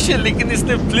बदमाश है, लेकिन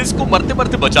इसने पुलिस को मरते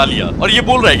मरते बचा लिया और ये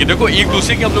बोल रहा है कि देखो एक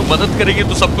दूसरे की हम लोग मदद करेंगे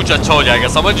तो सब कुछ अच्छा हो जाएगा।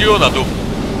 समझियो ना तुम।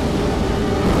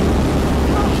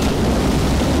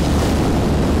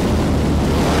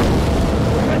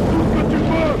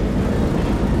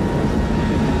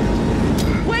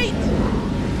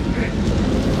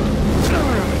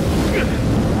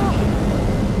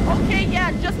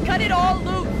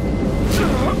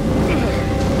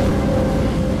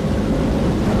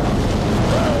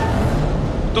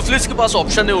 तो फ्लिस के पास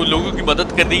ऑप्शन है उन लोगों की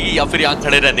मदद करने की या फिर यहाँ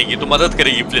खड़े रहने की। तो मदद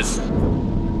करेगी fleece.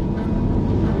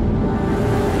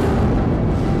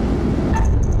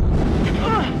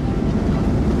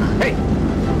 Hey,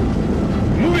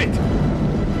 move it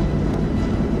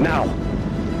now.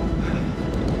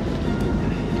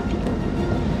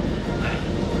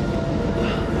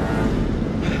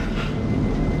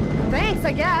 Thanks,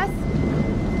 I guess.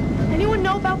 Anyone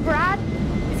know about Brad?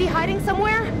 Is he hiding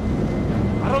somewhere?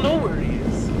 I don't know where he is.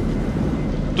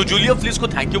 तो जूलिया फ्लिस को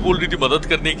थैंक यू बोल रही थी मदद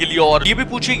करने के लिए और ये भी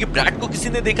पूछी कि ब्रैड को किसी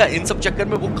ने देखा। इन सब चक्कर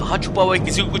में वो कहाँ छुपा हुआ है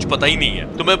किसी को कुछ पता ही नहीं है।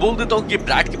 तो मैं बोल देता हूँ कि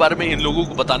ब्रैड के बारे में इन लोगों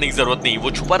को बताने की जरूरत नहीं।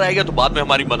 वो छुपा रहेगा तो बाद में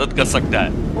हमारी मदद कर सकता है।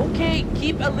 Okay,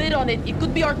 keep a lid on it. It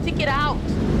could be our ticket out.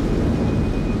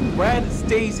 Brad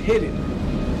stays hidden.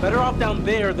 Better off down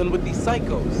there than with these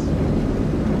psychos.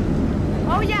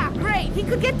 Oh yeah, great. He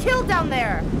could get killed down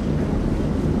there.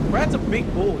 Brad's a big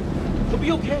boy. He'll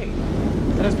be okay.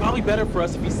 And it's probably better for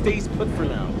us if he stays put for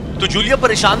now. तो Julia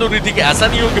परेशान हो रही थी कि ऐसा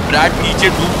नहीं हो कि ब्रैड नीचे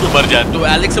डूब के मर जाए। तो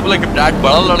एलेक्स से बोला कि ब्रैड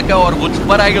बड़ा लड़का है और वो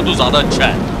छुपा रहेगा तो ज्यादा अच्छा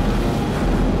है।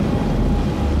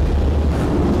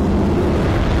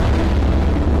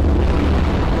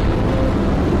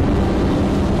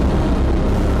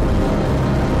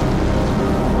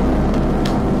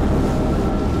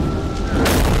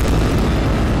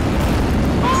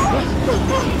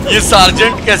 ये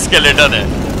सार्जेंट का स्केलेटन है।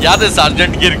 याद है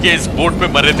सार्जेंट गिर के इस बोट पे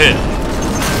मरे थे।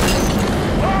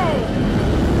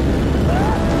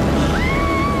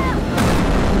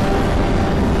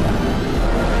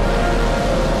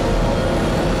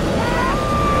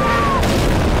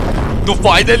 तो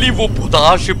फाइनली वो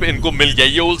भुताहा शिप इनको मिल गया।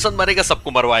 ये उल्सन मरेगा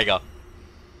सबको मरवाएगा।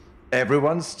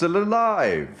 Everyone's still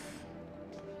alive.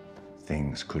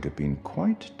 Things could have been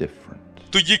quite different.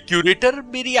 तो ये क्यूरेटर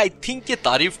मेरी आई थिंक ये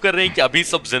तारीफ कर रहे हैं कि अभी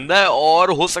सब जिंदा है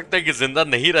और हो सकता है कि जिंदा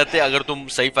नहीं रहते अगर तुम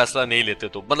सही फैसला नहीं लेते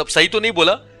तो। मतलब सही तो नहीं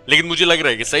बोला लेकिन मुझे लग रहा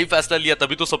है कि सही फैसला लिया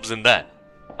तभी तो सब जिंदा है।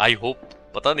 आई होप,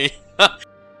 पता नहीं।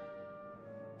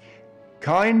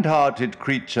 Kind-hearted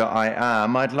creature I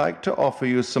am, I'd like to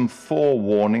offer you some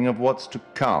forewarning of what's to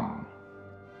come.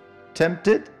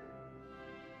 Tempted?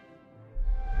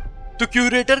 तो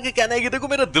क्यूरेटर के कहना है कि देखो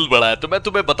मेरा दिल बड़ा है तो मैं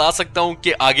तुम्हें बता सकता हूं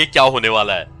कि आगे क्या होने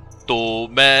वाला है। तो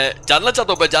मैं जानना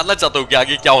चाहता हूं कि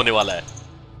आगे क्या होने वाला है।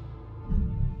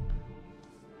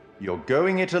 You're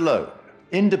going it alone,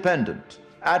 independent,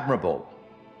 admirable,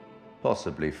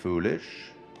 possibly foolish.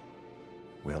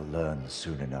 We'll learn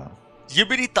soon enough. ये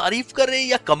मेरी तारीफ कर रहे हैं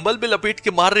या कंबल में लपेट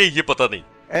के मार रहे हैं ये पता नहीं।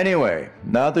 Anyway,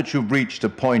 now that you've reached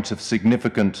a point of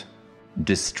significant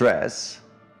distress,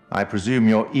 I presume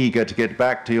you're eager to get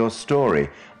back to your story.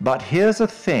 But here's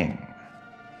the thing.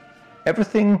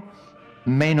 Everything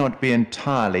may not be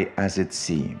entirely as it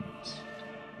seems.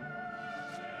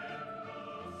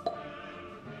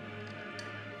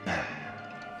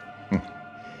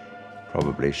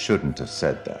 Probably shouldn't have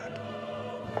said that.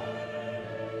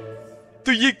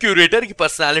 तो ये curator की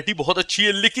personality बहुत अच्छी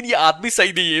है लेकिन ये आदमी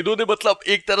सही नहीं है। इन्होंने मतलब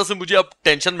एक तरह से मुझे अब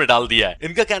टेंशन में डाल दिया है।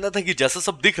 इनका कहना था कि जैसा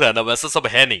सब दिख रहा है ना वैसा सब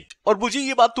है नहीं। और मुझे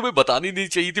ये बात तुम्हें बतानी नहीं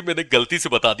चाहिए थी, मैंने गलती से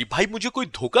बता दी। भाई मुझे कोई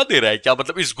धोखा दे रहा है क्या?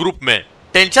 मतलब इस ग्रुप में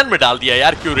टेंशन में डाल दिया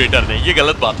यार क्यूरेटर ने, ये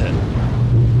गलत बात है।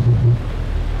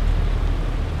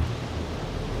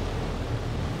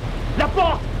 La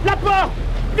porte! La porte!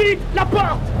 Vite! La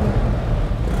porte!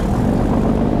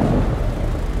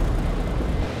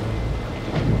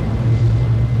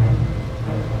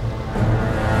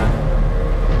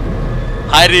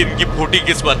 हाय रे इनकी फूटी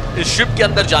किस्मत, इस शिप के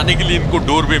अंदर जाने के लिए इनको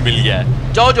डोर भी मिल गया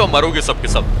है। जाओ जाओ मरोगे सबके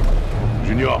सब।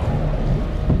 Junior,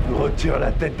 retire la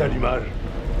tête d'allumage.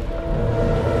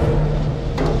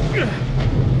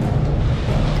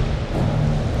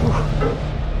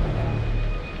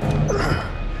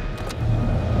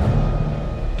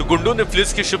 तो गुंडों ने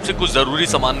फ्लिस की शिप से कुछ जरूरी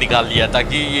सामान निकाल लिया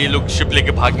ताकि ये लोग शिप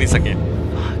लेके भाग नहीं सके।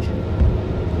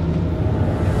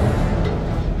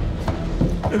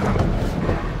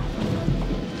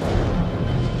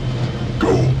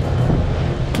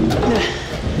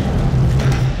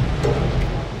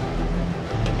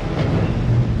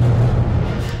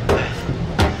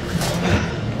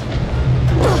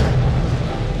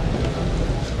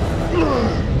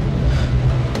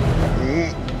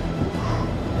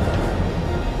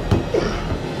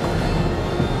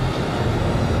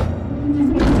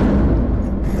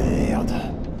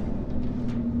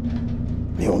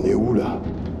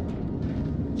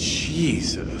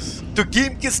 तो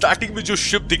गेम की स्टार्टिंग में जो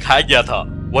शिप दिखाया गया था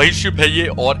वही शिप है ये,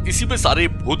 और इसी में सारे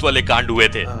भूत वाले कांड हुए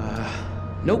थे।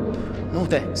 Nope, no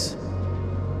thanks.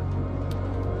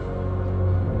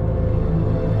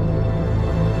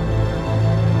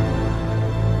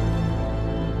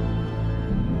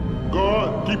 Go on,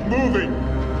 keep moving.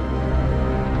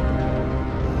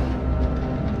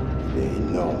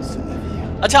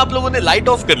 अच्छा, आप लोगों ने लाइट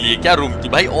ऑफ कर ली है क्या रूम की?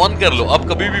 भाई ऑन कर लो, अब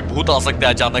कभी भी भूत आ सकते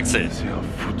हैं अचानक से।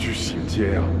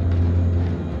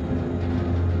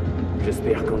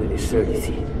 J'espère qu'on est les seuls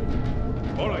ici.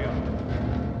 Oh là là.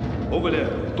 Over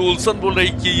there. तो उल्सन बोल रही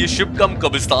कि ये शिप कम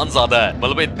कब्रिस्तान ज्यादा है,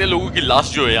 मतलब इतने लोगों की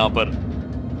लाश जो है यहाँ पर।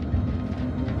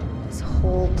 This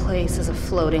whole place is a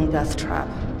floating death trap.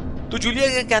 तो जूलिया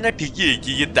का कहना ठीक ही है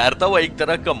कि ये तैरता हुआ एक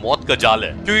तरह का मौत का जाल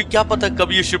है, क्योंकि क्या पता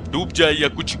कब ये शिप डूब जाए या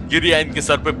कुछ गिर जाए इनके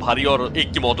सर पे भारी और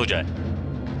एक की मौत हो जाए।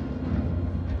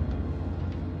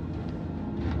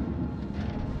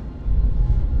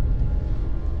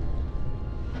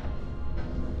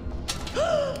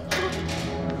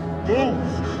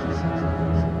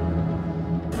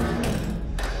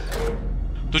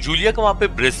 तो जूलिया का वहां पे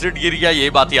ब्रेसलेट गिर गया, ये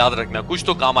बात याद रखना, कुछ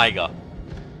तो काम आएगा।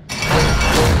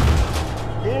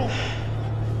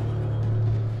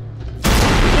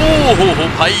 ओहो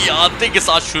भाई, आते के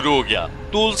साथ शुरू हो गया।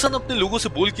 तो उल्सन अपने लोगों से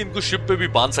बोल के इनको शिप पे भी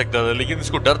बांध सकता था, लेकिन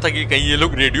इसको डर था कि कहीं ये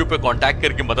लोग रेडियो पे कांटेक्ट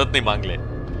करके मदद नहीं मांग ले।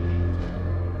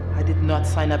 I did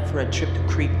not sign up for a trip to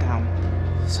Creep Town.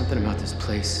 Something about this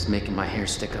place is making my hair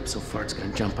stick up so far it's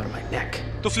gonna jump out of my neck.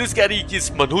 तो fleece कह रही है कि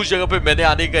इस मनहूस जगह पे मैंने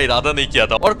आने का इरादा नहीं किया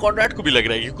था, और कॉन्ट्रैक्ट को भी लग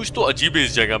रहा है कि कुछ तो अजीब है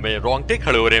इस जगह में, रोंगटे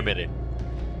खड़े हो रहे हैं मेरे।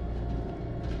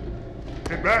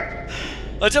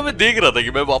 अच्छा, मैं देख रहा था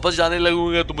कि मैं वापस जाने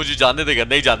लगूंगा तो मुझे जाने देगा,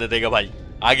 नहीं जाने देगा भाई,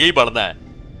 आगे ही बढ़ना है।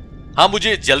 हाँ,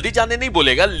 मुझे जल्दी जाने नहीं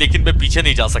बोलेगा, लेकिन मैं पीछे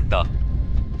नहीं जा सकता।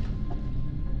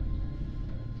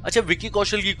 अच्छा, विकी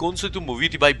कौशल की कौन सी तो मूवी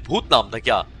थी भाई, भूत नाम था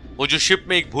क्या? वो जो शिप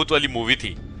में एक भूत वाली मूवी थी।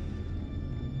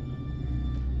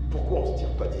 Pourquoi on se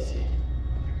tire pas d'ici?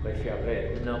 Je préférerais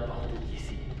être n'importe où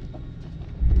d'ici.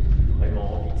 Vraiment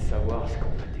envie de savoir ce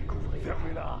qu'on va découvrir.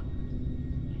 Fermez-la.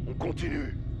 On continue.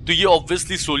 तो ये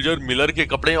ऑब्वियसली सोल्जर मिलर के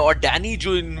कपड़े हैं, और डैनी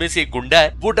जो इनमें से एक गुंडा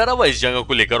है वो डरा हुआ इस जगह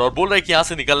को लेकर और बोल रहा है कि यहाँ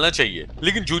से निकलना चाहिए,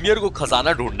 लेकिन जूनियर को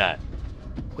खजाना ढूंढना है।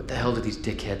 What the hell do these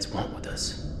dickheads want with us?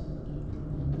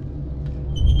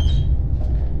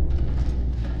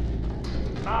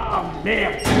 Ah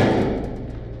merde!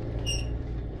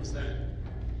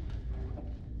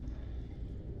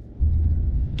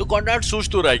 तो कॉन्ट्रैक्ट सोच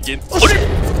तो रहा है कि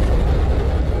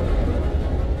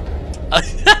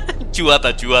चूहा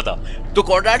था। तो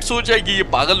कॉन्ट्रैक्ट सोच रहा है कि ये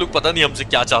पागल लोग पता नहीं हमसे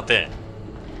क्या चाहते हैं।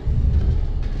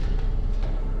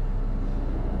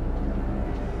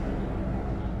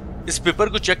 इस पेपर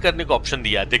को चेक करने का ऑप्शन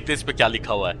दिया है, देखते हैं इस पे क्या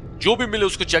लिखा हुआ है। जो भी मिले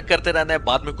उसको चेक करते रहना है,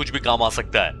 बाद में कुछ भी काम आ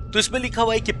सकता है। तो इसमें लिखा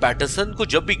हुआ है कि पैटरसन को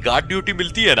जब भी गार्ड ड्यूटी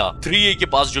मिलती है ना 3A के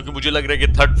पास, जो कि मुझे लग रहा है कि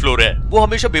 3rd फ्लोर है, वो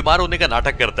हमेशा बीमार होने का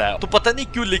नाटक करता है। तो पता नहीं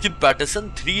क्यों, लेकिन पैटरसन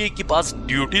 3A के पास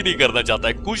ड्यूटी नहीं करना चाहता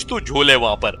है, कुछ तो झोल है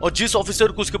वहां पर। और जिस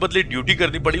ऑफिसर को उसके बदले ड्यूटी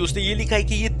करनी पड़ी, उसने ये लिखा है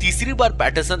कि ये तीसरी बार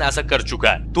पैटरसन ऐसा कर चुका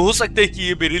है। तो हो सकता है कि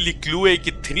ये मेरे लिए क्लू है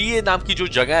कि 3A नाम की जो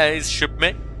जगह है इस शिप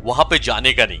में, वहां पे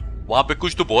जाने का नहीं, वहां पे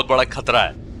कुछ तो बहुत बड़ा खतरा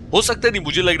है। हो सकता है नहीं,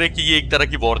 मुझे लग रहा है कि ये एक तरह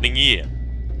की वार्निंग ही है।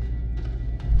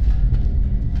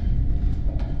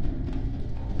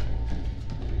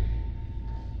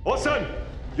 Olsen,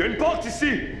 il y a une porte ici.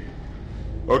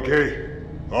 Okay,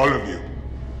 all of you,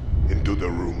 into the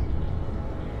room.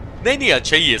 नहीं,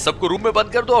 अच्छा ही है, सबको रूम में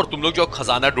बंद कर दो और तुम लोग जो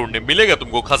खजाना ढूंढने, मिलेगा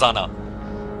तुमको खजाना।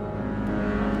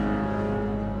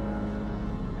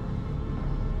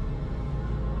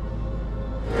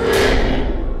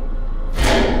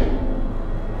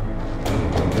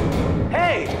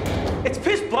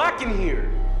 Black in here.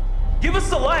 Give us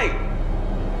the light.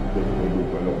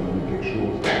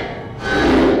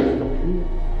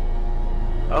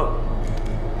 Oh.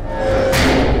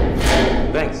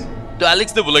 Thanks. तो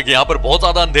एलेक्स ने बोला कि यहाँ पर बहुत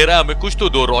ज्यादा अंधेरा है, हमें कुछ तो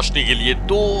दो रोशनी के लिए।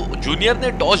 तो जूनियर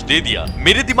ने टॉर्च दे दिया।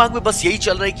 मेरे दिमाग में बस यही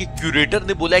चल रहा है कि क्यूरेटर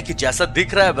ने बोला है कि जैसा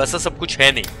दिख रहा है वैसा सब कुछ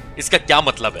है नहीं। इसका क्या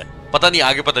मतलब है, पता नहीं,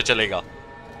 आगे पता चलेगा।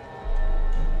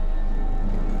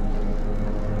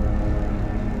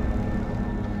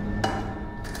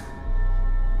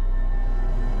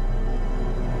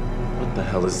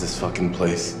 hell is this fucking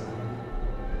place?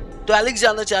 तो एलेक्स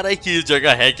जानना चाह रहा है कि ये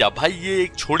जगह है क्या। भाई ये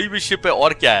एक छोड़ी हुई शिप है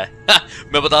और क्या है।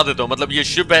 मैं बता देता हूँ, मतलब ये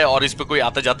शिप है और इस पे कोई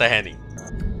आता जाता है नहीं।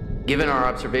 Given our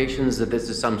observations that this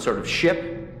is some sort of ship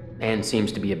and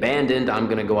seems to be abandoned, I'm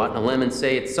gonna go out on a limb and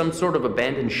say it's some sort of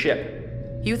abandoned ship.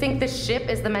 You think this ship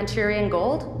is the Manchurian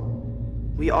gold?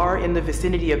 We are in the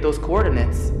vicinity of those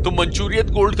coordinates. तो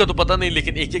Manchurian gold का तो पता नहीं,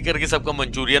 लेकिन एक एक करके सबका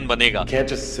मंचूरियन बनेगा।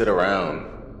 Can't just sit around.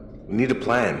 We need a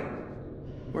plan.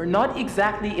 We're not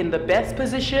exactly in the best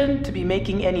position to be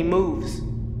making any moves.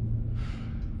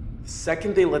 The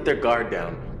second they let their guard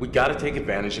down, we gotta take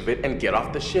advantage of it and get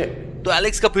off the ship. तो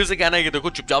Alex का फिर से कहना है कि देखो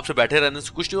चुपचाप से बैठे रहने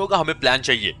से कुछ नहीं होगा, हमें प्लान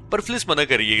चाहिए। पर फ्लिस मना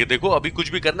करिए कि देखो अभी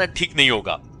कुछ भी करना ठीक नहीं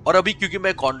होगा, और अभी क्योंकि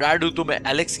मैं कॉनराड हूं तो मैं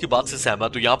एलेक्स की बात से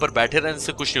सहमत हूं। यहाँ पर बैठे रहने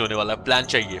से कुछ नहीं होने वाला, प्लान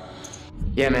चाहिए।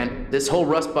 Yeah, man, this whole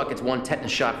rust bucket's one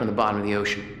tetanus shot from the bottom of the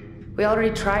ocean. We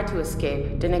already tried to escape.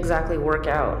 Didn't exactly work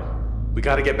out. We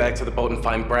gotta get back to the boat and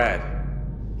find Brad.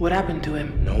 What happened to him?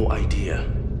 No idea.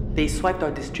 They swiped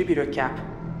our distributor cap.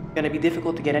 Gonna be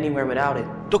difficult to get anywhere without it.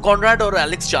 तो Conrad और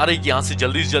Alex चाह रहे हैं कि यहाँ से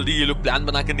जल्दी से जल्दी ये लोग प्लान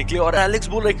बना के निकले, और एलेक्स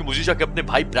बोल रहा है कि मुझे जाके अपने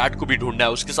भाई ब्रैड को भी ढूंढना है,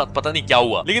 उसके साथ पता नहीं क्या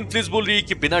हुआ। लेकिन फ्लिस बोल रही है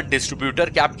कि बिना डिस्ट्रीब्यूटर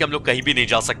कैप के हम लोग कहीं भी नहीं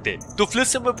जा सकते। तो फ्लिस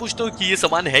से मैं पूछता हूँ कि ये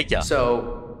सामान है क्या। So,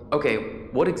 okay,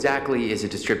 what exactly is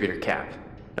a distributor cap?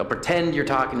 Now pretend you're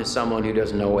talking to someone who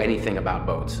doesn't know anything about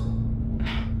boats.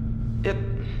 It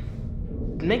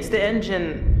makes the engine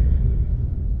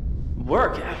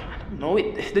work. I don't know.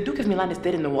 The Duke of Milan is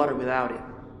dead in the water without it.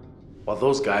 While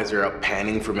those guys are out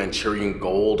panning for Manchurian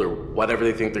gold or whatever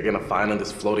they think they're gonna find on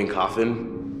this floating coffin,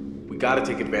 we gotta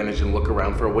take advantage and look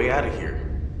around for a way out of here.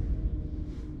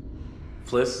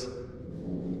 Fliss,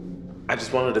 I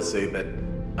just wanted to say that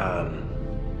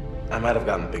I might have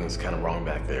gotten things kind of wrong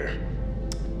back there.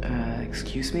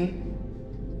 Excuse me?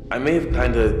 I may have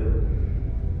kind of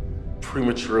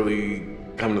prematurely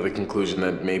come to the conclusion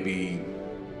that maybe,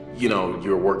 you know,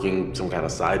 you're working some kind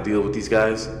of side deal with these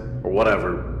guys or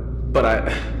whatever. But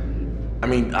I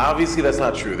mean, obviously that's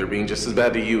not true. They're being just as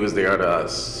bad to you as they are to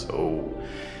us. So,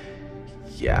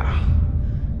 yeah.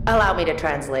 Allow me to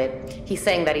translate. He's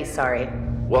saying that he's sorry.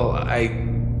 Well,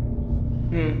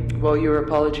 Well, your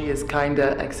apology is kinda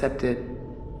accepted.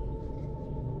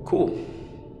 Cool.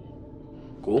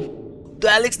 Cool. तो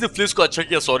Alex ने fleece को अच्छा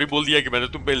किया, sorry बोल दिया कि मैंने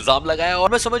तुम पे इल्जाम लगाया,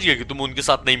 और मैं समझ गया कि तुम उनके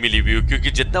साथ नहीं मिली हुई हो,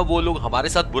 क्योंकि जितना वो लोग हमारे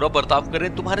साथ बुरा बर्ताव कर रहे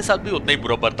हैं तुम्हारे साथ भी उतना ही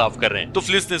बुरा बर्ताव कर रहे हैं। तो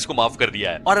फ्लिस ने इसको माफ कर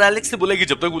दिया है, और एलेक्स ने बोला कि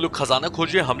जब तक वो लोग खजाना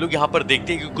खोज रहे हैं हम लोग यहाँ पर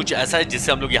देखते हैं कि कुछ ऐसा है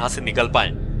जिससे हम लोग यहाँ से निकल पाए।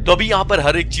 तो अभी यहाँ पर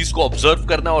हर एक चीज को ऑब्जर्व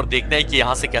करना और देखना है कि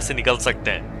यहाँ से कैसे निकल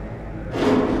सकते हैं।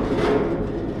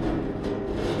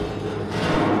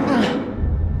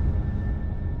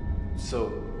 So,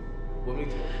 when we...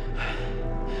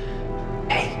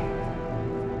 Hey,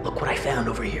 look what I found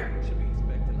over here.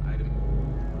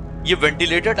 ये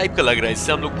वेंटिलेटर टाइप का लग रहा है,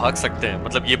 इससे हम लोग भाग सकते हैं,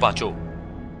 मतलब ये पांचों।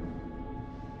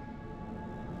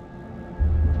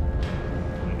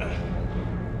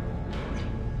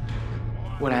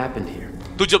 What happened here?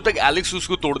 तो जब तक एलेक्स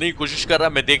उसको तोड़ने की कोशिश कर रहा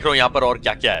है मैं देख रहा हूँ यहाँ पर और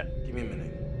क्या क्या है। Give me a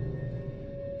minute.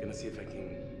 Gonna see if I can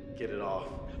get it off.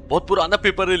 बहुत पुराना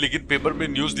पेपर है, लेकिन पेपर में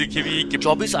न्यूज लिखी हुई है कि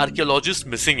 24 आर्कियोलॉजिस्ट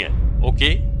मिसिंग है। ओके,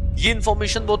 ये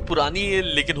इन्फॉर्मेशन बहुत पुरानी है,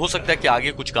 लेकिन हो सकता है कि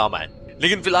आगे कुछ काम आए।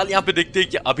 लेकिन फिलहाल यहाँ पे देखते हैं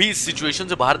कि अभी इस सिचुएशन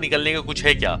से बाहर निकलने का कुछ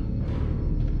है क्या।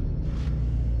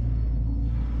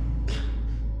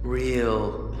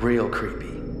 Real creepy.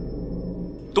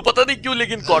 तो पता नहीं क्यों,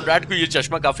 लेकिन कॉनराड को ये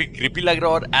चश्मा काफी क्रीपी लग रहा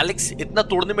है, और एलेक्स इतना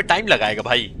तोड़ने में टाइम लगाएगा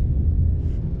भाई।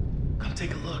 Come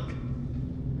take a look.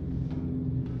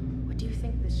 What do you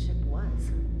think this ship was?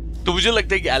 तो मुझे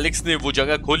लगता है कि एलेक्स ने वो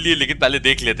जगह खोल ली है, लेकिन पहले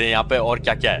देख लेते हैं यहाँ पे और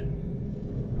क्या क्या है।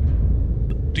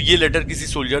 तो ये लेटर किसी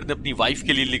सोल्जर ने अपनी वाइफ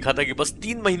के लिए लिखा था कि बस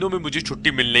 3 महीनों में मुझे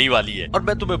छुट्टी मिलने ही वाली है, और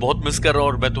मैं तुम्हें बहुत मिस कर रहा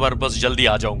हूँ, और मैं तुम्हारे पास जल्दी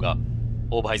आ जाऊंगा।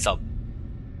 ओ भाई साहब।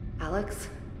 Alex,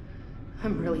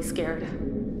 I'm really scared.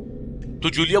 तो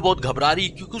जूलिया बहुत घबरा रही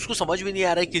है, क्योंकि उसको समझ में नहीं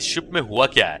आ रहा है कि इस शिप में हुआ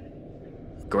क्या है।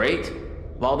 Great.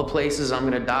 Of all the places I'm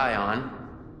gonna die on,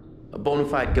 a bona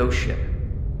fide ghost ship.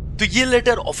 तो ये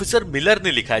लेटर ऑफिसर मिलर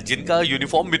ने लिखा है, जिनका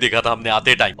यूनिफॉर्म भी देखा था हमने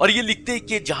आते टाइम, और ये लिखते हैं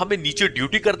कि जहां मैं नीचे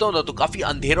ड्यूटी करता हूँ ना, तो काफी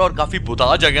अंधेरा और काफी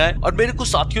भुताहा जगह है, और मेरे कुछ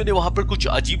साथियों ने वहां पर कुछ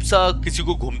अजीब सा किसी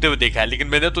को घूमते हुए देखा है, लेकिन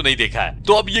मैंने तो नहीं देखा है।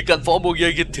 तो अब ये कंफर्म हो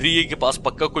गया कि 3A के पास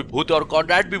पक्का कोई भूत है, और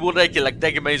कॉनराड भी बोल रहा है कि लगता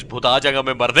है कि मैं इस भुताहा जगह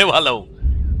में मरने वाला हूँ।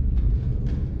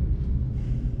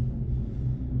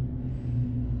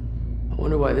 I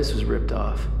wonder why this was ripped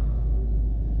off.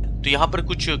 तो यहाँ पर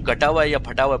कुछ कटा हुआ है या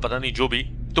फटा हुआ है, पता नहीं, जो भी।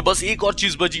 तो बस एक और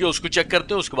चीज बची है, उसको चेक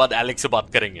करते हैं, उसके बाद एलेक्स से बात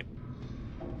करेंगे।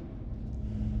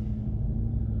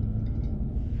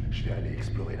 Je vais aller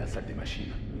explorer la salle des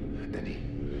machines. Danny,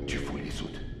 tu fouilles les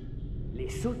soutes. Les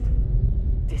soutes?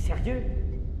 T'es sérieux?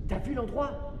 T'as vu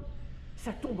l'endroit?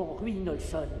 Ça tombe en ruine,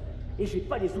 Olson. Et j'ai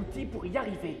pas les outils pour y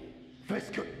arriver. Fais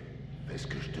ce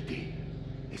que je te dis.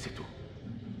 Et c'est tout.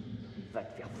 Va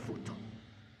te faire foutre.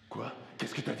 Quoi?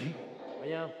 Qu'est-ce que t'as dit?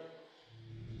 Rien.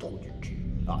 Trou du cul.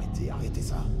 Arrêtez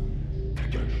ça. Ta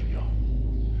gueule, Junior.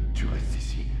 Tu restes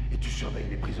ici et tu surveilles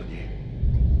les prisonniers.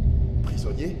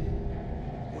 Prisonniers?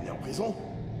 On est en prison?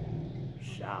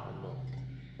 Charmant.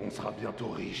 On sera bientôt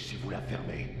riche si vous la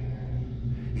fermez.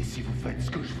 Et si vous faites ce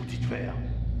que je vous dis de faire.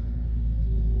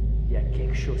 Il y a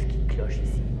quelque chose qui cloche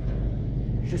ici.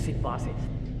 Je sais pas,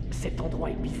 cet endroit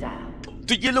est bizarre.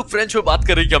 तो ये लोग French में बात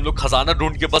कर रहे हैं कि हम लोग खजाना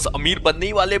ढूंढ के बस अमीर बनने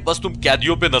ही वाले, बस तुम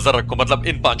कैदियों पे नजर रखो, मतलब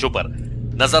इन पांचों पर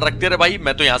नजर रखते रहे भाई।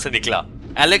 मैं तो यहाँ से निकला।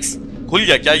 एलेक्स, खुल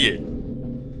गया क्या ये?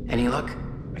 Any luck?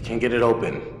 I can't get it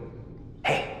open.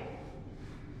 Hey,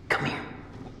 come here.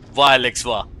 वाह एलेक्स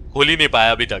वाह, खोल ही नहीं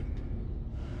पाया अभी तक।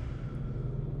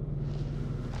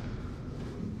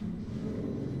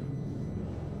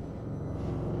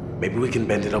 Maybe we can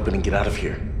bend it open and get out of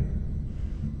here.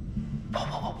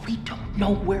 Whoa, we don't know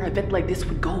where a vent like this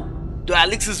would go. तो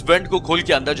Alex इस went को खोल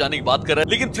के अंदर जाने की बात कर रहा है,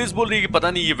 लेकिन फ्लिस बोल रही है कि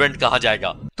पता नहीं ये वेंट कहाँ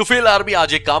जाएगा। तो फिर आर्मी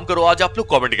आज एक काम करो, आज आप लोग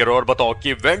कमेंट करो और बताओ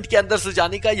कि वेंट के अंदर से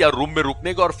जाने का या रूम में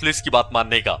रुकने का और फ्लिस की बात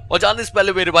मानने का। और जाने से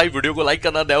पहले मेरे भाई वीडियो को लाइक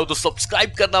करना, नया हो तो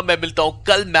सब्सक्राइब करना। मैं मिलता हूँ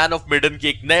कल मैन ऑफ मेडन के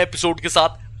एक नए एपिसोड के साथ।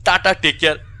 टाटा, टेक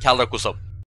केयर, ख्याल रखो सब।